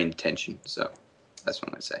in drained attention. So that's what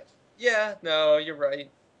I'm gonna say. Yeah, no, you're right.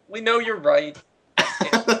 We know you're right.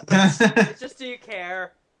 It's just, do you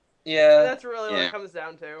care? Yeah, That's really what Yeah. it comes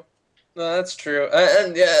down to. no, that's true.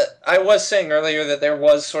 And yeah, I was saying earlier that there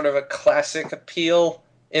was sort of a classic appeal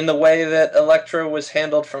in the way that Electro was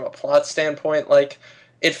handled from a plot standpoint. Like,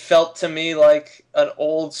 it felt to me like an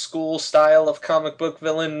old school style of comic book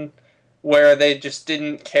villain where they just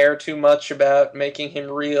didn't care too much about making him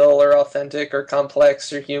real or authentic or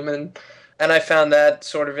complex or human. And I found that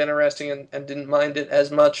sort of interesting and didn't mind it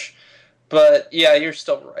as much. But yeah, you're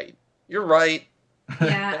still right. You're right.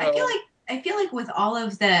 Yeah, No. I feel like with all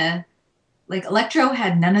of the Electro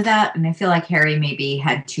had none of that, and I feel like Harry maybe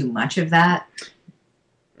had too much of that.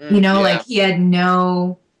 Mm, Like he had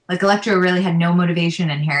no Electro really had no motivation,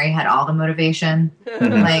 and Harry had all the motivation.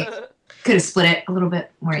 Like, could have split it a little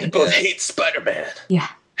bit more. They both hate Spider-Man. Yeah.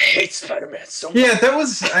 I hate Spider-Man so much. Yeah, that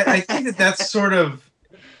was. I think that's sort of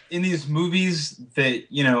in these movies that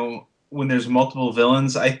when there's multiple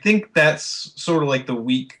villains. I think that's sort of like the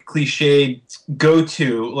weak cliched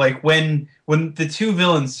go-to. Like when the two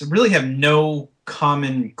villains really have no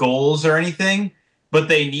common goals or anything, but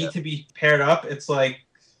they need to be paired up. It's like,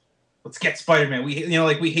 let's get Spider-Man. We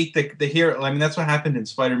hate the hero. I mean, that's what happened in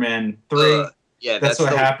Spider-Man 3. Yeah, that's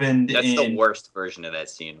what happened That's in the worst version of that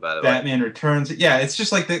scene, by the way. Batman Returns. Yeah, it's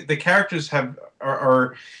just like the characters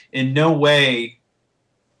are in no way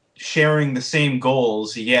sharing the same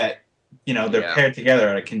goals, yet they're paired together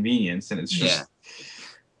out of convenience, and it's just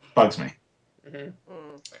bugs me. Mm-hmm.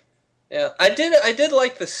 Yeah, I did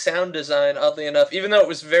like the sound design, oddly enough, even though it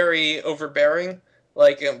was very overbearing.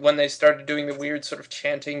 Like when they started doing the weird sort of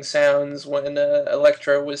chanting sounds when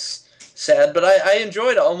Electro was sad, but I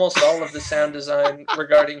enjoyed almost all of the sound design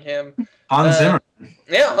regarding him. Hans Zimmer.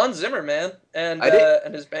 Yeah, Hans Zimmer, man, and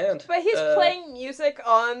his band. But he's playing music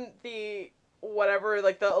on the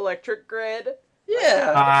the electric grid.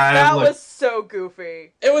 Yeah, that was so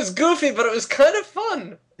goofy. It was goofy, but it was kind of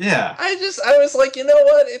fun. Yeah. I was like, you know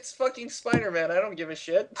what? It's fucking Spider-Man. I don't give a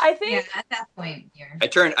shit. I think at that point,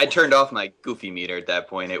 I turned off my goofy meter at that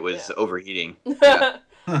point. It was overheating.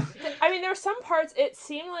 I mean, there were some parts, it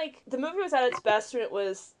seemed like the movie was at its best when it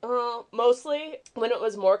was, mostly when it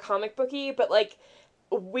was more comic booky, but like,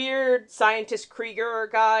 weird scientist Krieger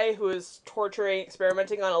guy who was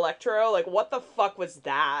experimenting on Electro, like, what the fuck was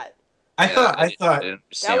that? I thought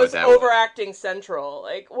that was overacting central.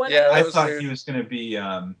 Like, what? Yeah, I thought he was gonna be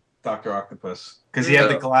Dr. Octopus because he had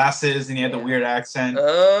the glasses and he had the weird accent.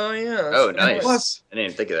 Oh yeah. Oh nice. Plus, I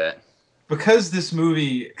didn't think of that. Because this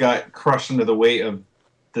movie got crushed under the weight of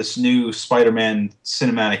this new Spider-Man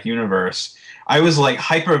cinematic universe, I was like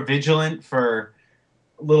hyper vigilant for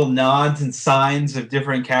little nods and signs of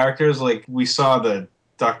different characters. Like we saw the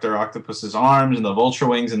Dr. Octopus's arms and the vulture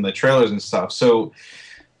wings in the trailers and stuff. So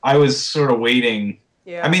I was sort of waiting.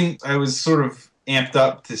 Yeah. I mean, I was sort of amped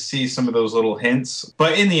up to see some of those little hints.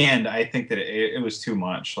 But in the end, I think that it was too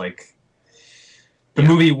much. Like, the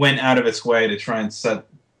movie went out of its way to try and set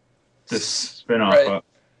this spin-off up.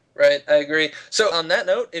 Right, I agree. So on that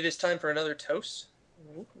note, it is time for another toast.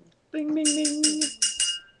 Bing, bing, bing.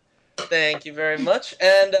 Thank you very much.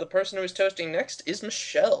 And the person who is toasting next is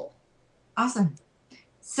Michelle. Awesome.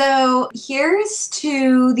 So here's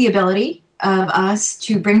to the ability of us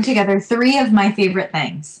to bring together 3 of my favorite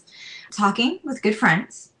things. Talking with good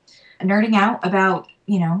friends, nerding out about,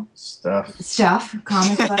 stuff,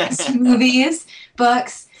 comic books, movies,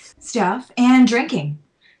 books, stuff, and drinking.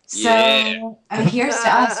 So here's to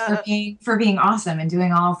us for being awesome and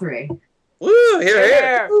doing all 3. Woo!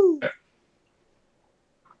 Here.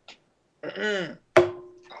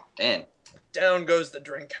 Man. Down goes the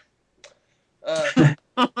drink. That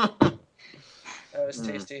was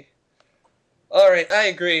tasty. All right, I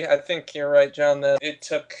agree. I think you're right, John, that it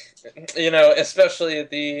took, especially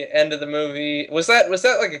at the end of the movie. Was that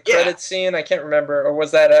like a credit scene? I can't remember. Or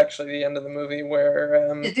was that actually the end of the movie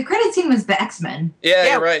where... The credit scene was the X-Men.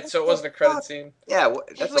 Yeah, you're right. So it wasn't a credit scene. Yeah,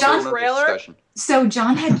 that's a whole other discussion. So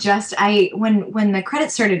John had just, when the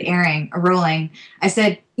credits started rolling, I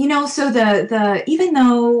said, so the even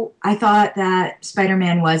though I thought that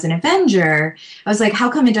Spider-Man was an Avenger, I was like, how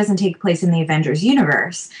come it doesn't take place in the Avengers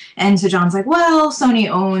universe? And so John's like, well, Sony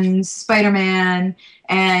owns Spider-Man,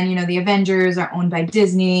 and the Avengers are owned by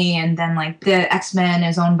Disney, and then like the X-Men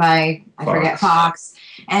is owned by Fox.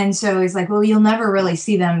 And so he's like, well, you'll never really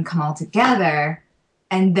see them come all together.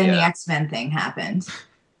 And then the X-Men thing happened.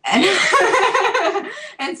 And,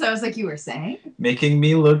 and so I was like, you were saying? Making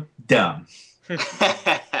me look dumb. And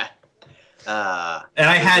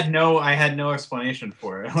I had no explanation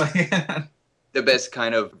for it. The best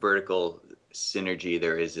kind of vertical synergy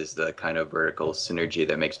there is the kind of vertical synergy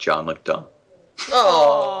that makes John look dumb.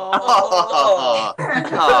 Oh.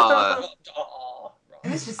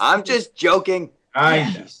 I'm just joking.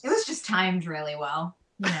 It was just timed really well.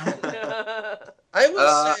 I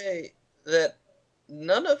will say that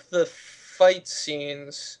none of the fight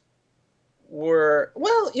scenes were...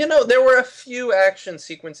 Well, there were a few action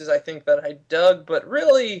sequences I think that I dug, but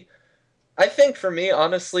really, I think for me,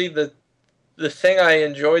 honestly, the thing I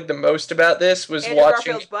enjoyed the most about this was Andrew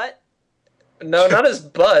watching... Garfield's butt? No, not his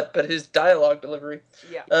butt, but his dialogue delivery.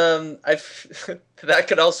 Yeah. That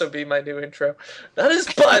could also be my new intro. Not his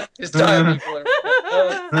butt, his dialogue delivery.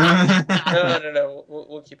 No.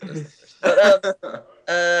 We'll keep this. But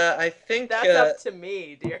I think that's up to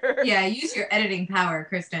me, dear. Yeah, use your editing power,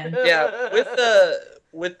 Kristen. Yeah,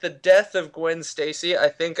 with the death of Gwen Stacy, I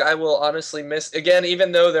think I will honestly miss again.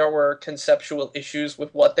 Even though there were conceptual issues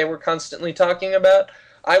with what they were constantly talking about,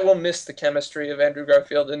 I will miss the chemistry of Andrew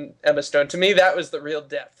Garfield and Emma Stone. To me, that was the real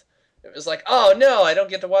death. It was like, oh no, I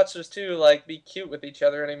don't get to watch those two be cute with each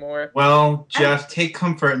other anymore. Well, Jeff, take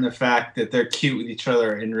comfort in the fact that they're cute with each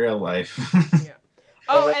other in real life. Yeah.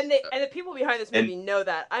 Oh, and the people behind this movie know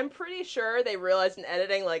that. I'm pretty sure they realized in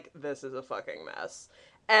editing, this is a fucking mess.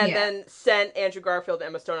 And then sent Andrew Garfield and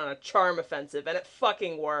Emma Stone on a charm offensive, and it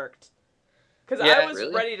fucking worked. Because I was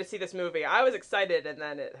ready to see this movie. I was excited, and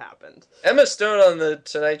then it happened. Emma Stone on the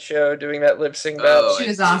Tonight Show doing that lip sync battle. She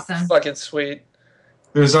was awesome. Fucking sweet.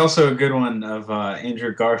 There's also a good one of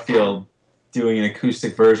Andrew Garfield doing an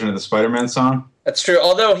acoustic version of the Spider-Man song. That's true,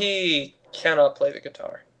 although he cannot play the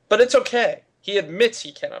guitar. But it's okay. He admits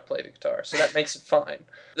he cannot play the guitar, so that makes it fine.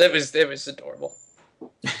 It was adorable.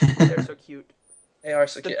 They're so cute. They are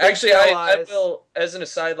so cute. Actually, I will, as an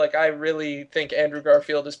aside, I really think Andrew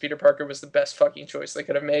Garfield as Peter Parker was the best fucking choice they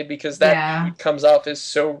could have made, because that comes off as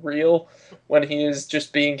so real when he is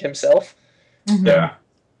just being himself. Mm-hmm. Yeah.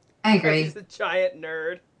 I agree. He's a giant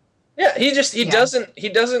nerd. Yeah, he doesn't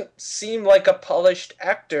seem like a polished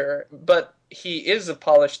actor, but he is a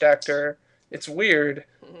polished actor. It's weird.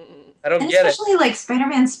 I don't get it. Especially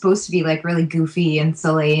Spider-Man's supposed to be really goofy and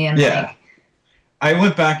silly and I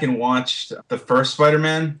went back and watched the first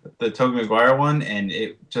Spider-Man, the Tobey Maguire one, and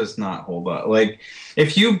it does not hold up.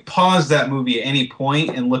 If you pause that movie at any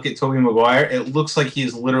point and look at Tobey Maguire, it looks like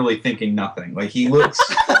he's literally thinking nothing. He looks...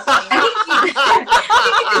 I think you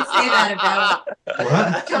can say that about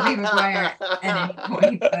Tobey Maguire at any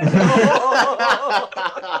point.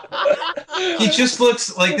 He just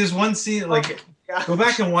looks like there's one scene, go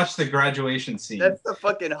back and watch the graduation scene. That's the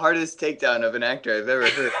fucking hardest takedown of an actor I've ever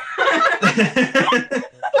heard.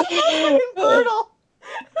 Brutal.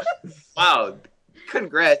 Wow.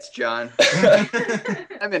 Congrats, John.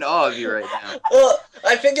 I'm in awe of you right now. Well,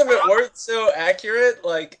 I think if it weren't so accurate,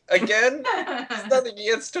 again, it's nothing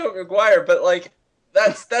against Tobey Maguire, but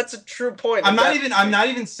that's a true point. I'm not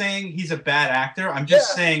even saying he's a bad actor. I'm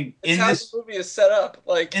just saying this movie is set up.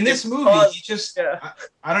 In this movie, he just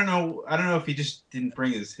I don't know if he just didn't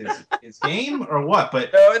bring his game or what,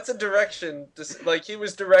 but no, it's a direction. He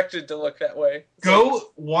was directed to look that way.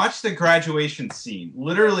 Go watch the graduation scene.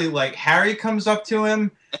 Literally, Harry comes up to him.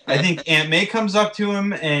 I think Aunt May comes up to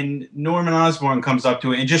him, and Norman Osborn comes up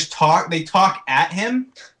to him, and just talk. They talk at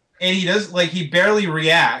him. And he does, like, he barely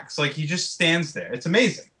reacts. Like, he just stands there. It's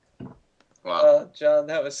amazing. Wow. John,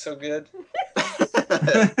 that was so good.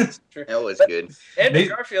 That was good. Andrew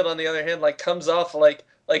Garfield, on the other hand, like comes off like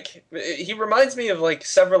he reminds me of like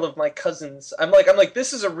several of my cousins. I'm like,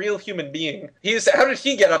 this is a real human being. How did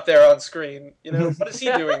he get up there on screen? You know, what is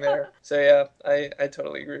he doing there? So yeah, I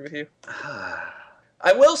totally agree with you.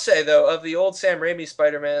 I will say though, of the old Sam Raimi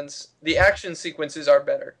Spider-Mans, the action sequences are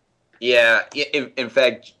better. Yeah, in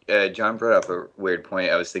fact, John brought up a weird point.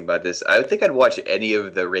 I was thinking about this. I would think I'd watch any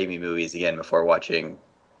of the Raimi movies again before watching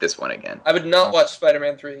this one again. I would not watch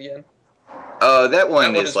Spider-Man 3 again. That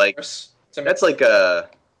one is like worse. that's like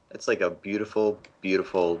a beautiful,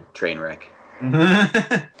 beautiful train wreck. All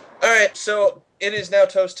right, so it is now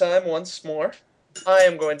toast time once more. I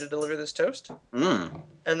am going to deliver this toast, and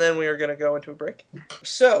then we are going to go into a break.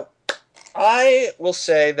 So, I will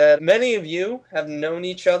say that many of you have known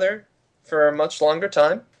each other for a much longer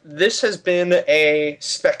time. This has been a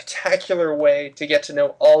spectacular way to get to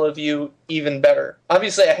know all of you even better.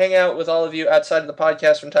 Obviously, I hang out with all of you outside of the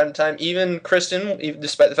podcast from time to time. Even Kristen,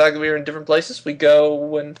 despite the fact that we are in different places, we go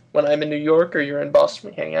when I'm in New York or you're in Boston,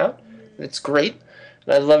 we hang out. And it's great,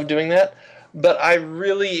 and I love doing that. But I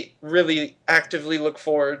really, really actively look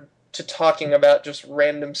forward to talking about just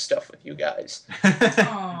random stuff with you guys.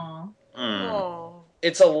 Aww.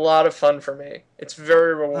 It's a lot of fun for me. It's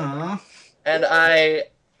very rewarding. And I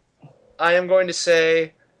am going to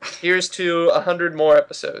say, here's to 100 more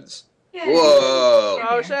episodes. Yay. Whoa!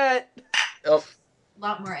 Oh shit! Oh. A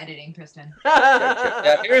lot more editing, Kristen.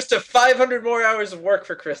 Yeah, here's to 500 more hours of work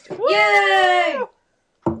for Kristen. Yay!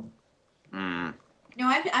 Mm. No,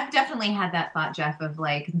 I've definitely had that thought, Jeff, of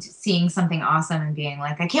like seeing something awesome and being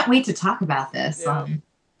like, I can't wait to talk about this on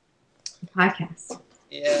the podcast.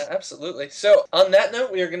 Yeah, absolutely. So, on that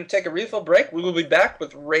note, we are going to take a refill break. We will be back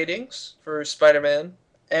with ratings for Spider-Man.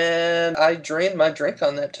 And I drained my drink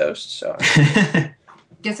on that toast, so...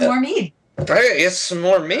 Get some more mead. All right, get some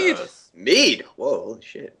more mead. Mead? Whoa, holy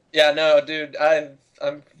shit. Yeah, no, dude, I'm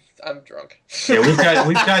drunk. Yeah,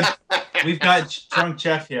 we've got drunk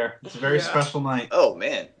Jeff here. It's a very special night. Oh,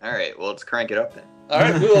 man. All right, well, let's crank it up then. All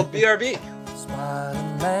right, we will BRB.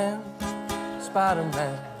 Spider-Man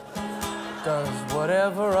does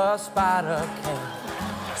whatever a spider can.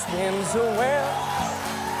 Spins a web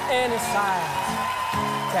any size,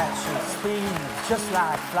 catches thieves just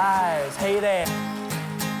like flies. Hey there,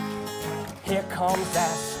 here comes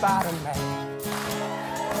that Spider-Man.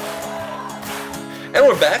 And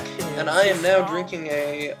we're back, and I am now drinking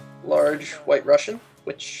a large White Russian,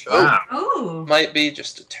 which might be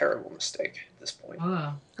just a terrible mistake at this point.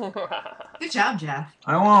 Oh. Good job, Jeff.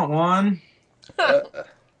 I want one.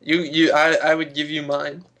 I would give you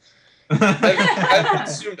mine.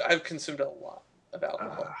 I've consumed a lot of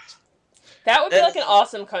alcohol. That would be like an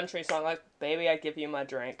awesome country song, like "Baby, I Give You My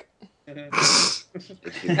Drink."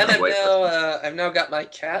 Mm-hmm. And I've now got my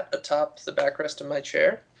cat atop the backrest of my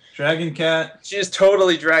chair. Dragon cat. She is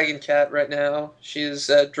totally Dragon Cat right now. She is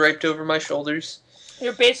draped over my shoulders.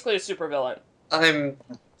 You're basically a supervillain.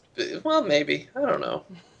 Well, maybe. I don't know.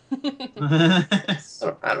 I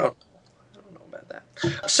don't know about that.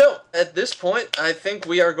 So, at this point, I think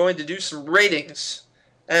we are going to do some ratings.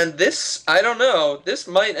 And this, I don't know, this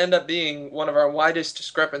might end up being one of our widest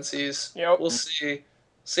discrepancies. Yep. We'll see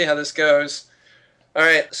how this goes. All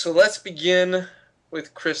right, so let's begin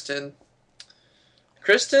with Kristen.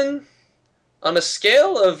 Kristen, on a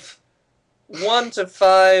scale of 1 to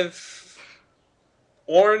 5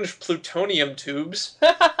 orange plutonium tubes,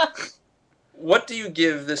 what do you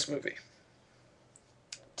give this movie?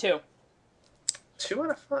 2. 2 out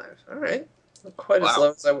of 5. All right. Not quite as low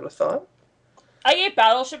as I would have thought. I gave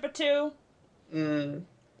Battleship a 2.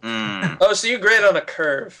 Oh, so you grade on a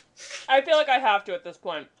curve. I feel like I have to at this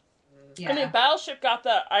point. Yeah. I mean, Battleship got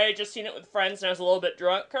the I had just seen it with friends and I was a little bit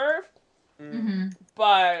drunk curve. Mm-hmm.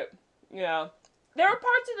 But, you know, there were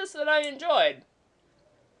parts of this that I enjoyed.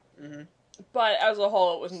 Mm-hmm. But as a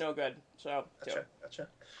whole, it was no good. So, Gotcha. All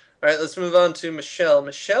right, let's move on to Michelle.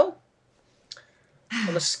 Michelle,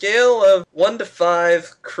 on a scale of 1 to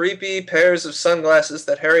 5 creepy pairs of sunglasses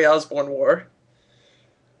that Harry Osborn wore,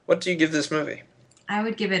 what do you give this movie? I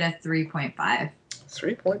would give it a 3.5.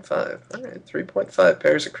 3.5. All right, 3.5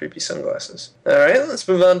 pairs of creepy sunglasses. All right, let's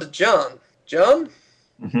move on to John. John?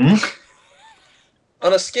 Mm-hmm.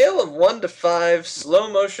 On a scale of 1 to 5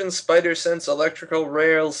 slow-motion spider-sense electrical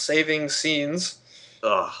rail saving scenes,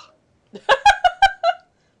 Ugh.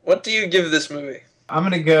 what do you give this movie? I'm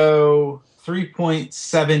going to go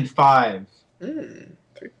 3.75.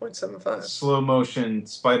 3.75. Slow motion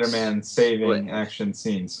Spider-Man saving action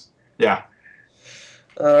scenes. Yeah.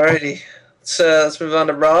 Alrighty. Let's move on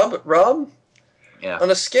to Rob. Rob, Yeah.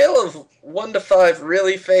 on a scale of 1 to 5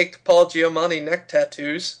 really fake Paul Giamatti neck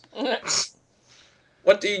tattoos,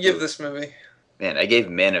 what do you give this movie? Man, I gave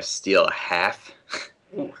Man of Steel a half.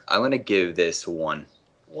 Ooh. I'm gonna give this 1.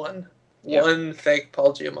 1. Yeah. 1 fake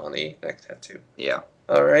Paul Giamatti neck tattoo. Yeah.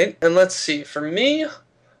 All right, and let's see. For me,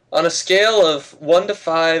 on a scale of 1 to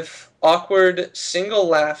 5 awkward single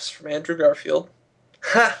laughs from Andrew Garfield,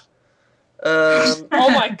 ha. Oh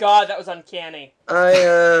my god, that was uncanny.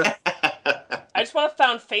 I just want to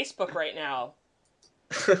found Facebook right now.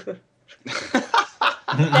 Thank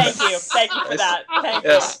you for that. Thank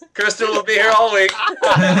Yes, Kristen will be here all week.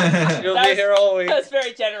 You'll be here all week. That's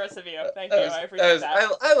very generous of you. Thank you. I appreciate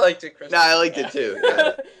that. I liked it, Kristen. No, I liked it too.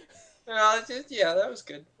 Yeah. Yeah, that was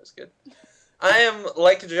good. That was good. I am,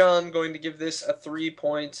 like John, going to give this a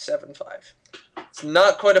 3.75. It's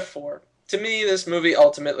not quite a 4. To me, this movie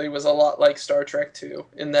ultimately was a lot like Star Trek 2,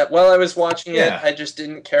 in that while I was watching it, I just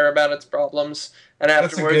didn't care about its problems, and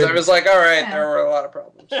afterwards I was like, alright, there were a lot of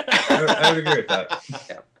problems. I would agree with that.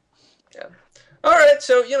 Yeah. Alright,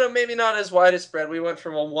 so, maybe not as wide a spread. We went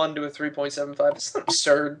from a 1 to a 3.75. It's not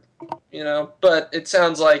absurd, but it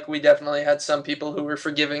sounds like we definitely had some people who were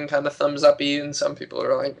forgiving, kind of thumbs uppy, and some people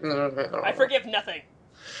are like, I forgive nothing.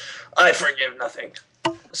 I forgive nothing.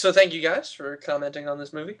 So thank you guys for commenting on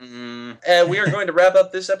this movie. Mm. We are going to wrap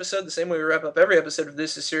up this episode the same way we wrap up every episode of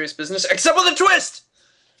This Is Serious Business, except with a twist!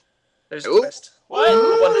 There's a twist. What?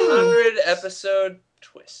 100 episode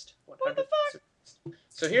twist. What the fuck?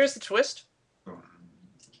 So here's the twist.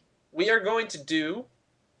 We are going to do,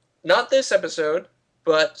 not this episode,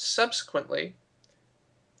 but subsequently,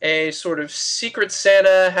 a sort of Secret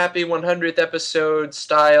Santa Happy 100th episode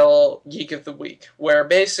style Geek of the Week, where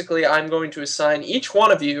basically I'm going to assign each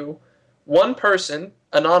one of you one person,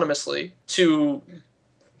 anonymously, to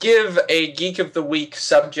give a Geek of the Week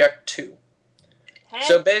subject to.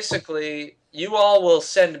 So basically, you all will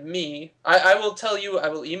send me, I will tell you, I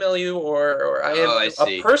will email you, or I am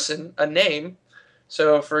a person, a name.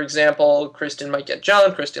 So, for example, Kristen might get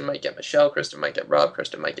John, Kristen might get Michelle, Kristen might get Rob,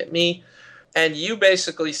 Kristen might get me. And you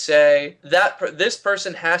basically say that this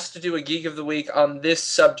person has to do a Geek of the Week on this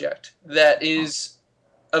subject that is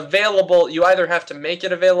available. You either have to make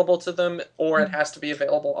it available to them or it has to be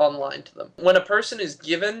available online to them. When a person is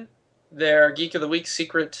given their Geek of the Week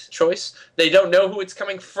secret choice, they don't know who it's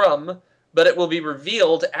coming from, but it will be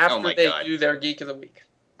revealed after they do their Geek of the Week.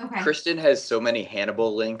 Okay. Kristen has so many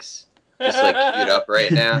Hannibal links just queued up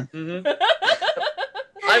right now. Mm-hmm.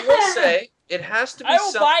 I will say, it has to be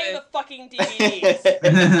something... I will buy you the fucking DVDs.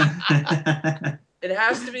 It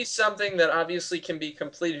has to be something that obviously can be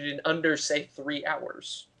completed in under, say, 3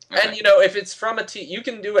 hours. Okay. And, if it's from you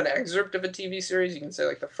can do an excerpt of a TV series. You can say,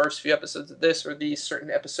 like, the first few episodes of this or these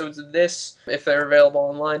certain episodes of this, if they're available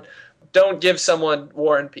online. Don't give someone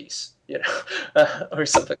War and Peace, or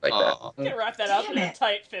something like that. You can wrap that up in a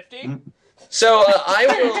tight 50. So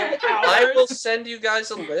I will send you guys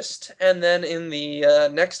a list, and then in the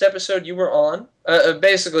next episode you were on,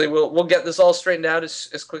 basically we'll get this all straightened out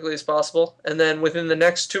as quickly as possible, and then within the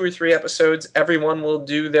next 2 or 3 episodes, everyone will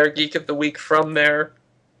do their Geek of the Week from their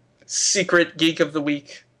secret Geek of the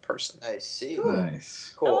Week person. I see.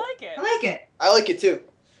 Nice. Cool. I like it. I like it. I like it too.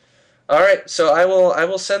 All right, so I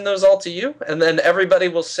will send those all to you, and then everybody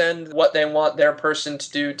will send what they want their person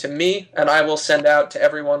to do to me, and I will send out to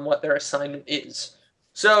everyone what their assignment is.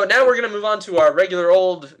 So now we're going to move on to our regular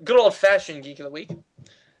good old-fashioned Geek of the Week,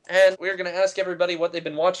 and we're going to ask everybody what they've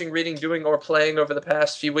been watching, reading, doing, or playing over the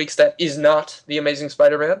past few weeks that is not The Amazing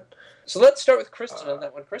Spider-Man. So let's start with Kristen on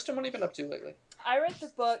that one. Kristen, what have you been up to lately? I read the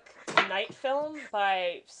book Night Film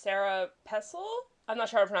by Sarah Pessel. I'm not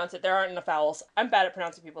sure how to pronounce it. There aren't enough vowels. I'm bad at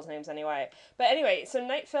pronouncing people's names anyway. But anyway, so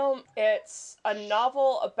Night Film, it's a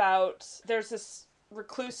novel about... There's this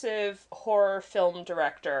reclusive horror film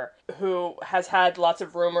director who has had lots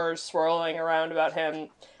of rumors swirling around about him,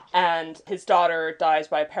 and his daughter dies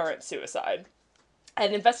by apparent suicide.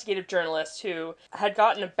 An investigative journalist who had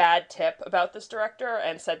gotten a bad tip about this director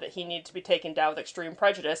and said that he needed to be taken down with extreme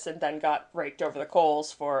prejudice and then got raked over the coals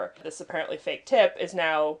for this apparently fake tip is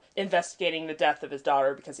now investigating the death of his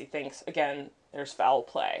daughter because he thinks, again, there's foul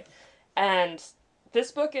play. And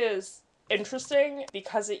this book is interesting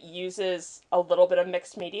because it uses a little bit of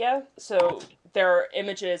mixed media. So there are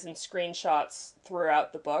images and screenshots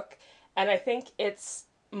throughout the book. And I think it's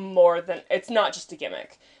not just a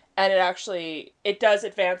gimmick. And it does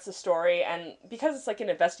advance the story, and because it's like an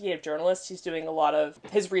investigative journalist, he's doing a lot of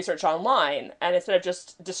his research online, and instead of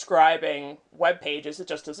just describing web pages, it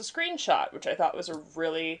just does a screenshot, which I thought was a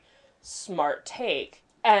really smart take.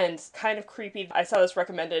 And kind of creepy. I saw this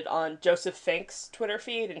recommended on Joseph Fink's Twitter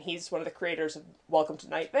feed, and he's one of the creators of Welcome to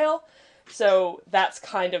Night Vale. So that's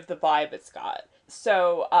kind of the vibe it's got.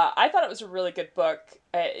 So I thought it was a really good book.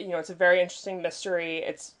 It's a very interesting mystery.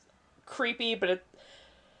 It's creepy, but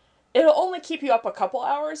it'll only keep you up a couple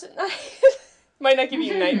hours at night. Might not give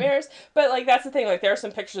you nightmares, but like that's the thing. Like there are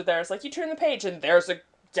some pictures there. It's like you turn the page and there's a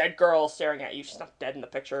dead girl staring at you. She's not dead in the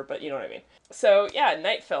picture, but you know what I mean. So yeah,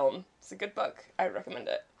 Night Film. It's a good book. I recommend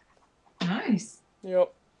it. Nice.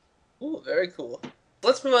 Yep. Ooh, very cool.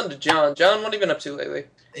 Let's move on to John. John, what have you been up to lately?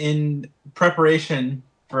 In preparation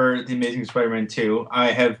for The Amazing Spider-Man 2,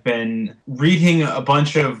 I have been reading a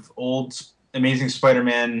bunch of old Amazing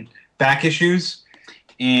Spider-Man back issues,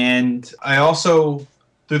 and I also,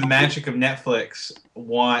 through the magic of Netflix,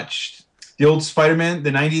 watched the old Spider-Man, the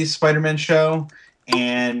 90s Spider-Man show,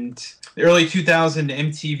 and the early 2000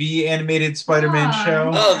 MTV animated Spider-Man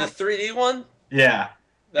show. Oh, the 3D one? Yeah.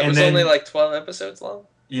 That was only like 12 episodes long?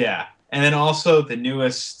 Yeah. And then also the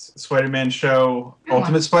newest Spider-Man show,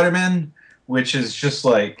 Ultimate Spider-Man, which is just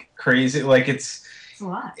like crazy. Like it's a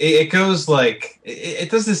lot. It goes like,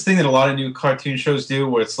 it does this thing that a lot of new cartoon shows do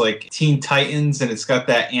where it's like Teen Titans and it's got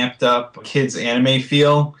that amped up kids anime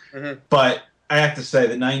feel. Mm-hmm. But I have to say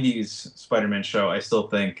the 90s Spider-Man show I still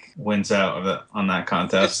think wins out on that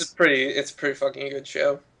contest. It's a pretty fucking good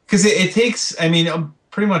show. Because it takes, I mean,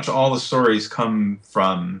 pretty much all the stories come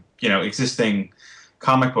from, existing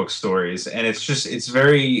comic book stories, and it's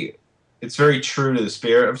very true to the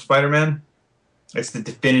spirit of Spider-Man. It's the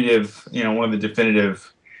definitive, one of the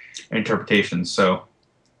definitive interpretations, so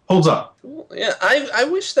holds up. Yeah, I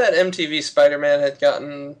wish that MTV Spider-Man had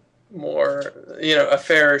gotten more, a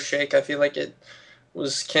fairer shake. I feel like it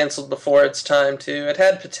was canceled before its time, too. It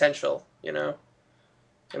had potential, in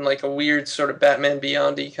like a weird sort of Batman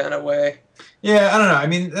Beyond-y kind of way. Yeah, I don't know. I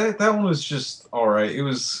mean, that one was just all right. It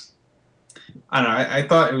was, I don't know. I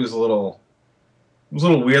thought it was a little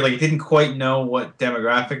weird. Like, it didn't quite know what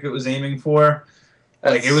demographic it was aiming for.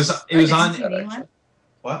 Like, it was on MTV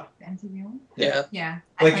what? The MTV one? Yeah. Yeah.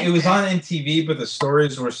 Like, it was on MTV, but the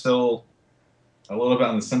stories were still a little bit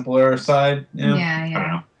on the simpler side. Yeah. I don't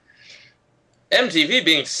know. MTV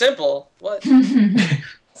being simple? What?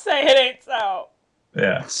 Say it ain't so.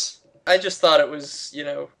 Yeah. I just thought it was,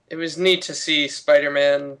 it was neat to see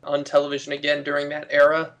Spider-Man on television again during that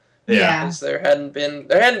era. Yeah. Because there hadn't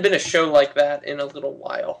been a show like that in a little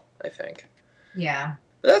while, I think. Yeah.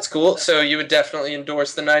 That's cool. So you would definitely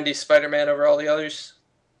endorse the 90s Spider-Man over all the others?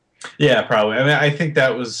 Yeah, probably. I mean, I think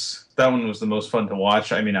that one was the most fun to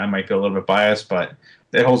watch. I mean, I might be a little bit biased, but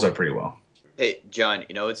it holds up pretty well. Hey, John,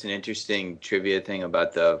 it's an interesting trivia thing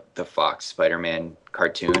about the Fox Spider-Man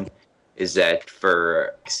cartoon is that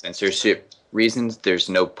for censorship reasons, there's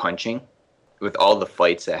no punching. With all the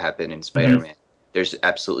fights that happen in Spider-Man, there's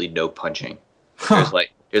absolutely no punching. Huh.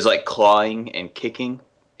 There's like clawing and kicking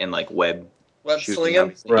and like web shooting,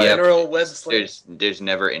 slinging, right. general web slinging. There's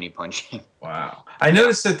never any punching. Wow. I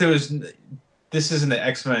noticed that this is in the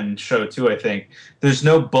X-Men show too, I think. There's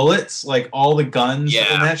no bullets. Like all the guns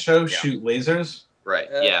in that show shoot lasers. Right.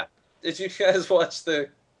 Yeah. Did you guys watch the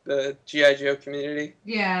G.I. Joe Community?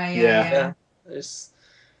 Yeah. There's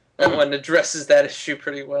that one addresses that issue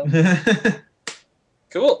pretty well.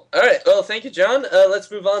 Cool. All right. Well, thank you, John.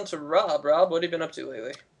 Let's move on to Rob. Rob, what have you been up to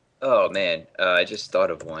lately? Oh, man. I just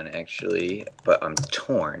thought of one, actually, but I'm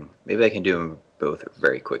torn. Maybe I can do them both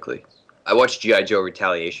very quickly. I watched G.I. Joe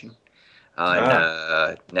Retaliation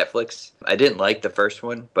on Netflix. I didn't like the first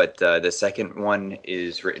one, but the second one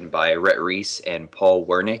is written by Rhett Reese and Paul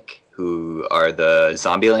Wernick, who are the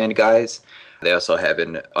Zombieland guys. They also have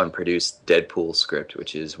an unproduced Deadpool script,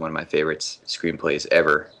 which is one of my favorite screenplays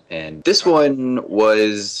ever. And this one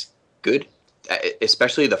was good,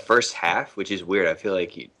 especially the first half, which is weird. I feel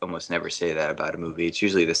like you almost never say that about a movie. It's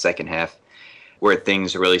usually the second half where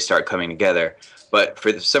things really start coming together. But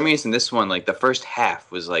for some reason, this one, like the first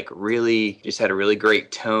half was like really, just had a really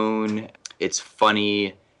great tone. It's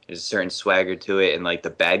funny. There's a certain swagger to it. And like the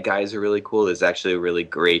bad guys are really cool. There's actually a really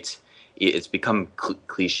great, it's become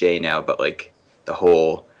cliche now, but like the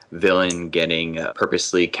whole villain getting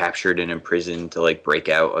purposely captured and imprisoned to like break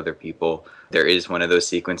out other people. There is one of those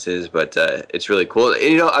sequences, but it's really cool.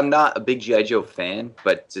 I'm not a big G.I. Joe fan,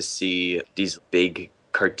 but to see these big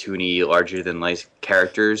cartoony, larger-than-life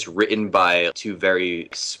characters written by two very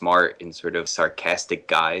smart and sort of sarcastic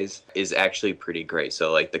guys is actually pretty great.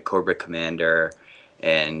 So like the Cobra Commander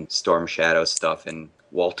and Storm Shadow stuff, and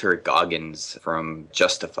Walter Goggins from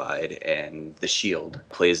Justified and The Shield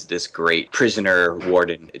plays this great prisoner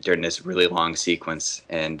warden during this really long sequence,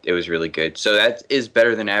 and it was really good. So that is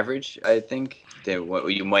better than average, I think, than what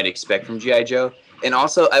you might expect from G.I. Joe. And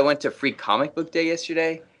also, I went to Free Comic Book Day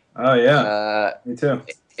yesterday. Oh yeah, me too.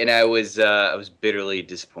 And I was bitterly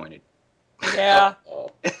disappointed. Yeah.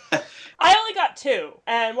 Oh. I only got 2,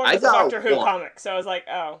 and one I was a got Doctor Who 1. comic, so I was like,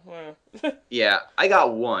 oh. Yeah, I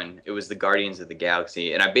got 1. It was the Guardians of the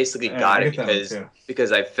Galaxy, and I basically Yeah, got I it get that one, too.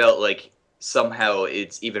 because I felt like somehow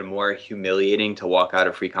it's even more humiliating to walk out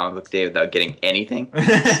of Free Comic Book Day without getting anything.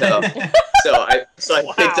 So I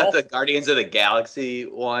picked Wow. up the Guardians of the Galaxy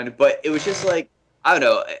one, but it was just like, I don't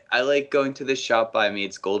know. I like going to this shop by me.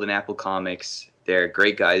 It's Golden Apple Comics. They're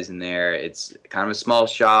great guys in there. It's kind of a small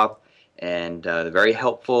shop. And they're very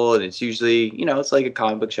helpful, and it's usually, it's like a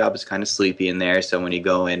comic book shop. It's kind of sleepy in there, so when you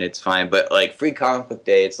go in, it's fine. But, like, Free Comic Book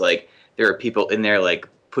Day, it's like there are people in there, like,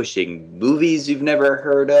 pushing movies you've never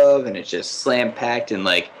heard of, and it's just slam-packed. And,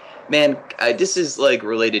 like, man, this is, like,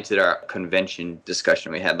 related to our convention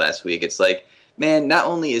discussion we had last week. It's like, man, not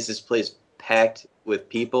only is this place packed with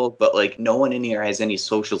people, but, like, no one in here has any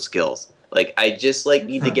social skills. Like, I just, like,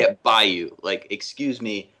 need to get by you. Like, excuse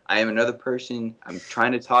me. I am another person. I'm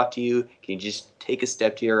trying to talk to you. Can you just take a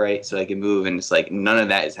step to your right so I can move? And it's like none of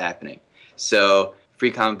that is happening. So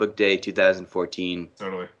Free Comic Book Day 2014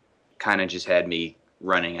 Totally. kind of just had me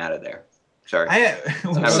running out of there. Sorry.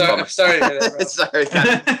 I'm sorry to hear that, Rob. Sorry.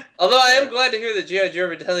 Although I am glad to hear that G.I. Joe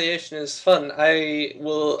Retaliation is fun. I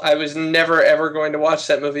was never ever going to watch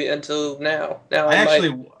that movie until now. Now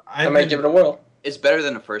I might give it a whirl. It's better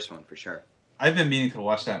than the first one for sure. I've been meaning to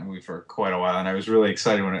watch that movie for quite a while, and I was really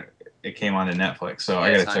excited when it came on to Netflix. So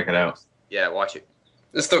I Yeah, gotta check it out. Yeah, watch it.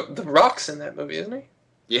 It's the Rock's in that movie, isn't he?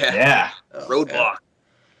 Yeah. Yeah. Oh, Roadblock.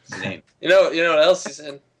 His name. You know what else he's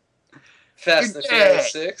in? Fast and the Your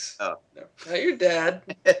Furious dad. 6. Oh. No, not your dad.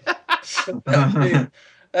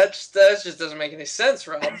 that just doesn't make any sense,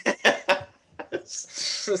 Rob.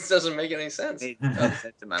 This doesn't make any sense. Made no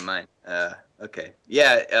sense in my mind. Okay.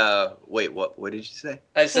 Yeah. Wait. What did you say?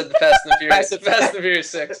 I said the Fast and the Furious. Fast and the Furious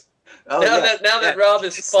 6. Oh, now yeah. that Rob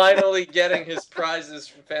is finally getting his prizes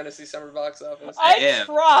from Fantasy Summer Box Office. I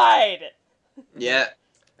tried. Yeah.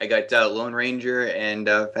 I got Lone Ranger and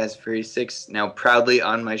Fast and Furious 6 now proudly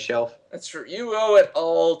on my shelf. That's true. You owe it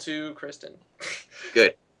all to Kristen.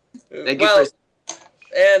 Good. Thank you, well, Kristen.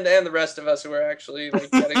 and the rest of us who are actually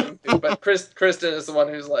like getting them too. But Kristen is the one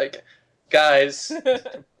who's like, guys.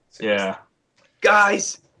 Yeah.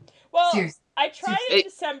 Guys. Well, Seriously. I tried in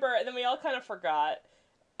December, and then we all kind of forgot.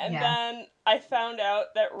 And then I found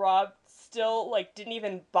out that Rob still didn't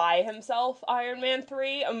even buy himself Iron Man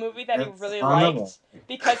 3, a movie that he really liked,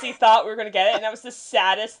 because he thought we were gonna get it, and that was the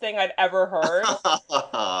saddest thing I'd ever heard.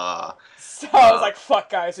 So I was like, "Fuck,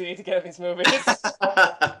 guys, we need to get in these movies."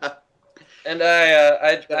 And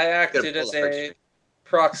I acted as a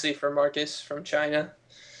proxy for Marcus from China.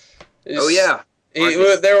 Oh yeah.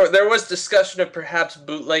 There was discussion of perhaps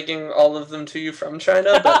bootlegging all of them to you from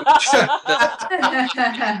China, but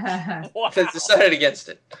we decided against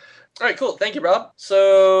it. All right, cool. Thank you, Rob.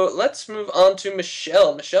 So let's move on to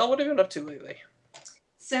Michelle. Michelle, what have you been up to lately?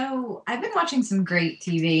 So I've been watching some great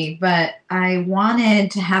TV, but I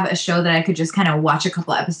wanted to have a show that I could just kind of watch a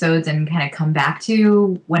couple episodes and kind of come back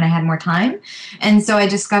to when I had more time. And so I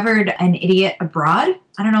discovered An Idiot Abroad.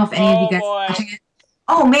 I don't know if any of you guys are watching it.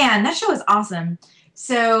 Oh man, that show is awesome.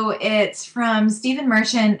 So it's from Stephen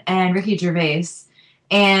Merchant and Ricky Gervais,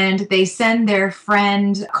 and they send their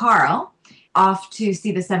friend Carl off to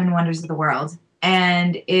see the 7 Wonders of the World.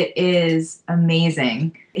 And it is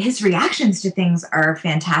amazing. His reactions to things are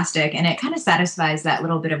fantastic, and it kind of satisfies that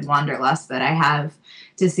little bit of wanderlust that I have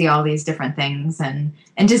to see all these different things and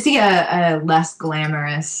to see a less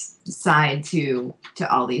glamorous side to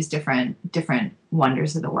all these different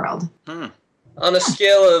wonders of the world. On a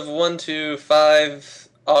scale of 1 to 5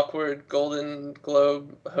 awkward Golden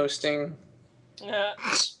Globe hosting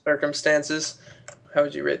circumstances, how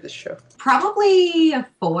would you rate this show? Probably a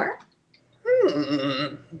 4.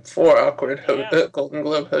 4 awkward Golden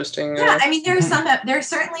Globe hosting. Yeah, I mean, there are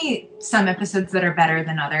certainly some episodes that are better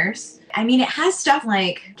than others. I mean, it has stuff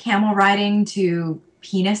like camel riding to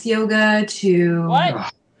penis yoga to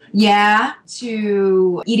What? Yeah,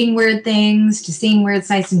 to eating weird things, to seeing weird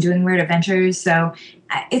sights and doing weird adventures. So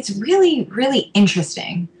it's really, really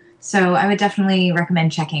interesting. So I would definitely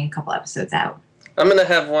recommend checking a couple episodes out. I'm going to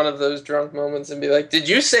have one of those drunk moments and be like, did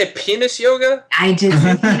you say penis yoga? I did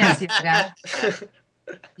say penis yoga.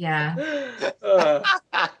 Yeah.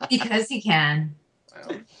 Because he can.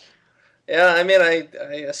 Wow. Yeah, I mean, I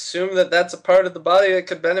assume that that's a part of the body that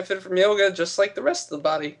could benefit from yoga just like the rest of the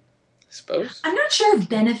body, I suppose. I'm not sure if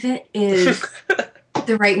benefit is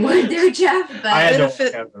the right word there, Jeff, but I had to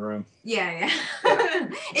walk out of the room. Yeah.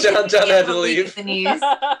 John had to leave. The knees,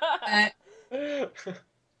 but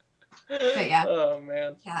But yeah. Oh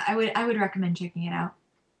man. Yeah, I would recommend checking it out.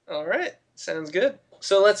 All right, sounds good.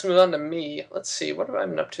 So let's move on to me. Let's see, what have I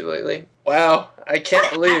been up to lately? Wow, I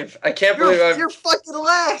can't believe You're fucking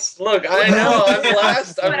last. Look, I know I'm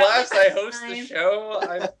last. I'm Whatever. last. I host the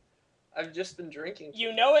show. I've just been drinking.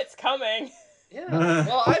 You know it's coming. Yeah.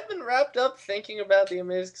 Well, I've been wrapped up thinking about the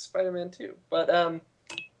Amazing Spider-Man 2. But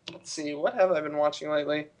let's see, what have I been watching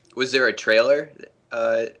lately? Was there a trailer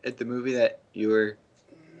at the movie that you were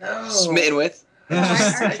smitten with?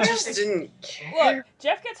 I just didn't care. Look,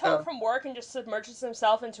 Jeff gets home from work and just submerges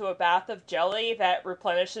himself into a bath of jelly that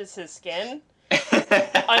replenishes his skin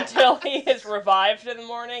until he is revived in the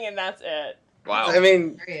morning, and that's it. Wow. I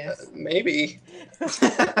mean, Serious. maybe.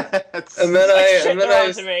 That's- And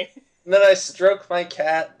then To me. I stroke my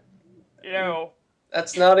cat. Ew.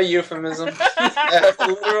 That's not a euphemism. I have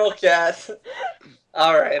a literal cat.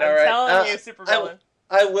 All right. I'm telling you, supervillain.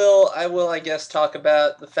 I will, I guess, talk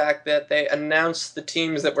about the fact that they announced the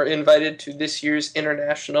teams that were invited to this year's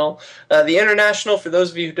International. The International, for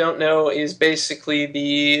those of you who don't know, is basically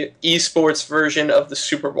the esports version of the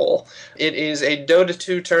Super Bowl. It is a Dota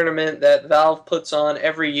 2 tournament that Valve puts on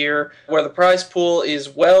every year where the prize pool is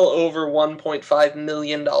well over $1.5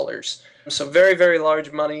 million. So very, very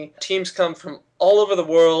large money. Teams come from all over the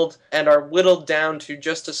world and are whittled down to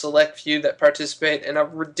just a select few that participate in a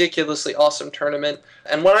ridiculously awesome tournament.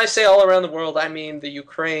 And when I say all around the world, I mean the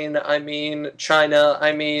Ukraine, I mean China,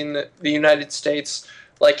 I mean the United States.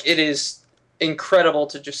 Like, it is incredible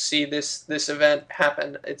to just see this event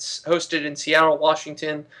happen. It's hosted in Seattle,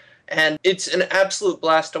 Washington, and it's an absolute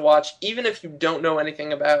blast to watch, even if you don't know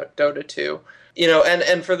anything about Dota 2. You know,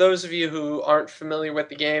 and for those of you who aren't familiar with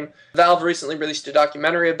the game, Valve recently released a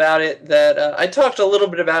documentary about it that I talked a little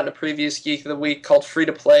bit about in a previous Geek of the Week called Free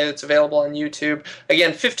to Play that's available on YouTube.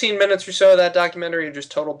 Again, 15 minutes or so of that documentary are just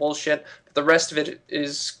total bullshit, but the rest of it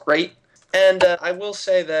is great. And I will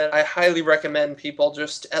say that I highly recommend people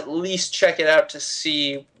just at least check it out to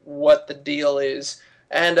see what the deal is.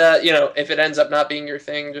 And, you know, if it ends up not being your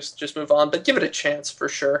thing, just move on. But give it a chance for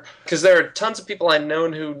sure. Because there are tons of people I've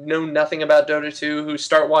known who know nothing about Dota 2 who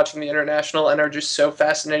start watching the International and are just so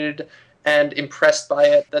fascinated and impressed by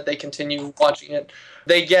it that they continue watching it.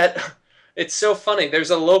 It's so funny. There's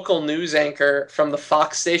a local news anchor from the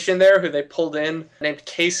Fox station there who they pulled in named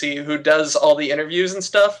Casey who does all the interviews and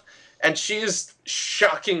stuff. And she is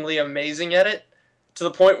shockingly amazing at it to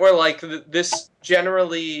the point where, like, this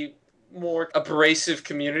generally more abrasive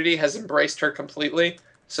community has embraced her completely.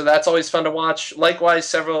 So that's always fun to watch. Likewise,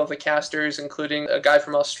 several of the casters, including a guy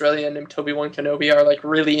from Australia named Toby-Wan Kenobi, are like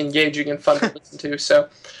really engaging and fun to listen to. So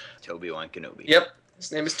Toby-Wan Kenobi. Yep.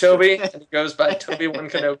 His name is Toby, and he goes by Toby-Wan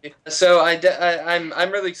Kenobi. So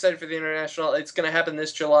I'm really excited for the International. It's going to happen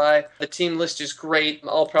this July. The team list is great.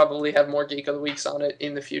 I'll probably have more Geek of the Weeks on it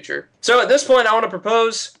in the future. So at this point, I want to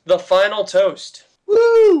propose the final toast.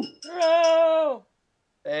 Woo! Bro!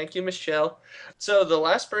 Thank you, Michelle. So the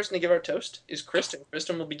last person to give our toast is Kristen.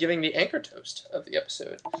 Kristen will be giving the anchor toast of the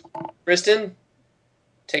episode. Kristen,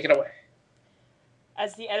 take it away.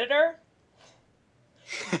 As the editor,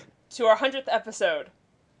 to our 100th episode,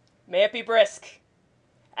 may it be brisk.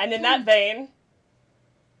 And in that vein,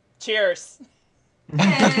 cheers.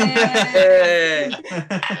 Hey,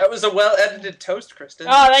 that was a well-edited toast, Kristen.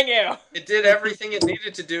 Oh, thank you. It did everything it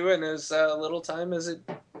needed to do in as little time as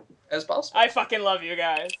possible. I fucking love you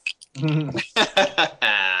guys.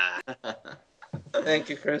 Thank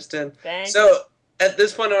you, Kristen. Thanks. So, at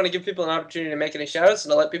this point, I want to give people an opportunity to make any shout-outs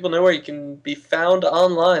and to let people know where you can be found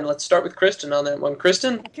online. Let's start with Kristen on that one.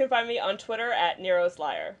 Kristen? You can find me on Twitter at Nero's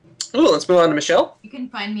Liar. Ooh, let's move on to Michelle. You can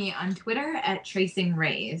find me on Twitter at Tracing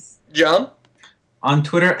Rays. John? On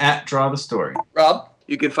Twitter at Draw the Story. Rob?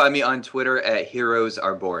 You can find me on Twitter at Heroes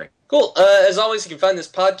Are Boring. Cool. As always, you can find this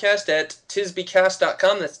podcast at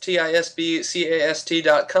tisbycast.com. That's TISBCAST.com.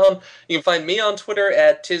 You can find me on Twitter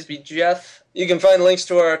at TisbyJeff. You can find links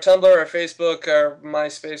to our Tumblr, our Facebook, our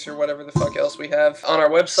MySpace, or whatever the fuck else we have on our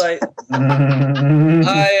website.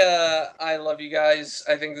 I love you guys.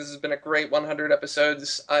 I think this has been a great 100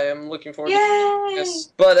 episodes. I am looking forward to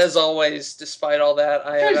this. But as always, despite all that,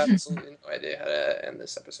 I have absolutely no idea how to end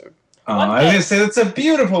this episode. Oh, I was going to say, that's a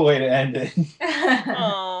beautiful way to end it.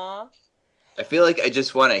 Aww. I feel like I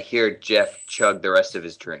just want to hear Jeff chug the rest of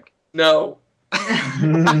his drink. No.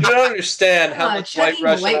 You don't understand how much White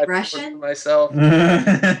Russian I poured for myself.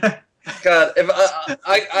 God, if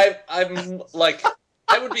I'm like,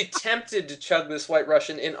 I would be tempted to chug this White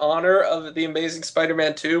Russian in honor of The Amazing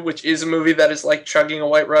Spider-Man 2, which is a movie that is like chugging a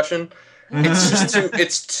White Russian. It's just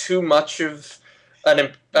it's too much of kind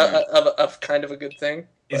of a good thing.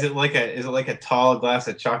 Is it like a tall glass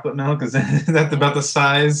of chocolate milk? Is that about the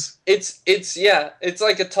size? It's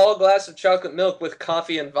like a tall glass of chocolate milk with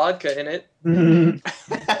coffee and vodka in it.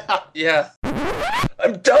 Yeah.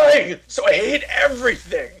 I'm dying, so I hate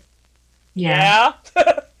everything. Yeah?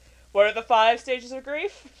 What are the 5 stages of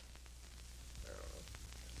grief?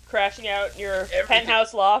 Crashing out in your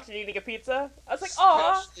penthouse loft and eating a pizza? I was like,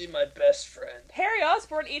 aw! Especially my best friend. Harry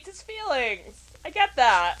Osborn eats his feelings. I get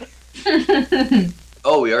that.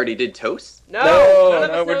 Oh, we already did toast?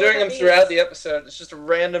 No, we're doing them throughout the episode. It's just a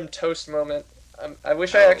random toast moment. I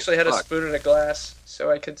wish I actually had a spoon and a glass, so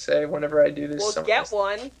I could say whenever I do this. We'll get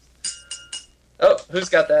one. Oh, who's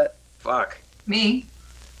got that? Fuck. Me.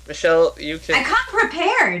 Michelle, you can. I come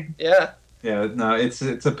prepared. Yeah. Yeah, no, it's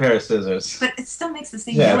a pair of scissors. But it still makes the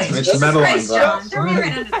same Yeah, noise. it's metal on Christ, glass. John. Throw me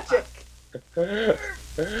right under the bus.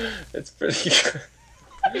 It's pretty good.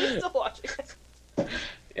 You're still watching it.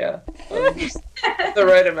 Yeah. The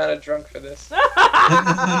right amount of drunk for this.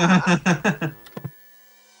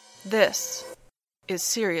 This is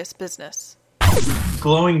serious business.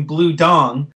 Glowing blue dong.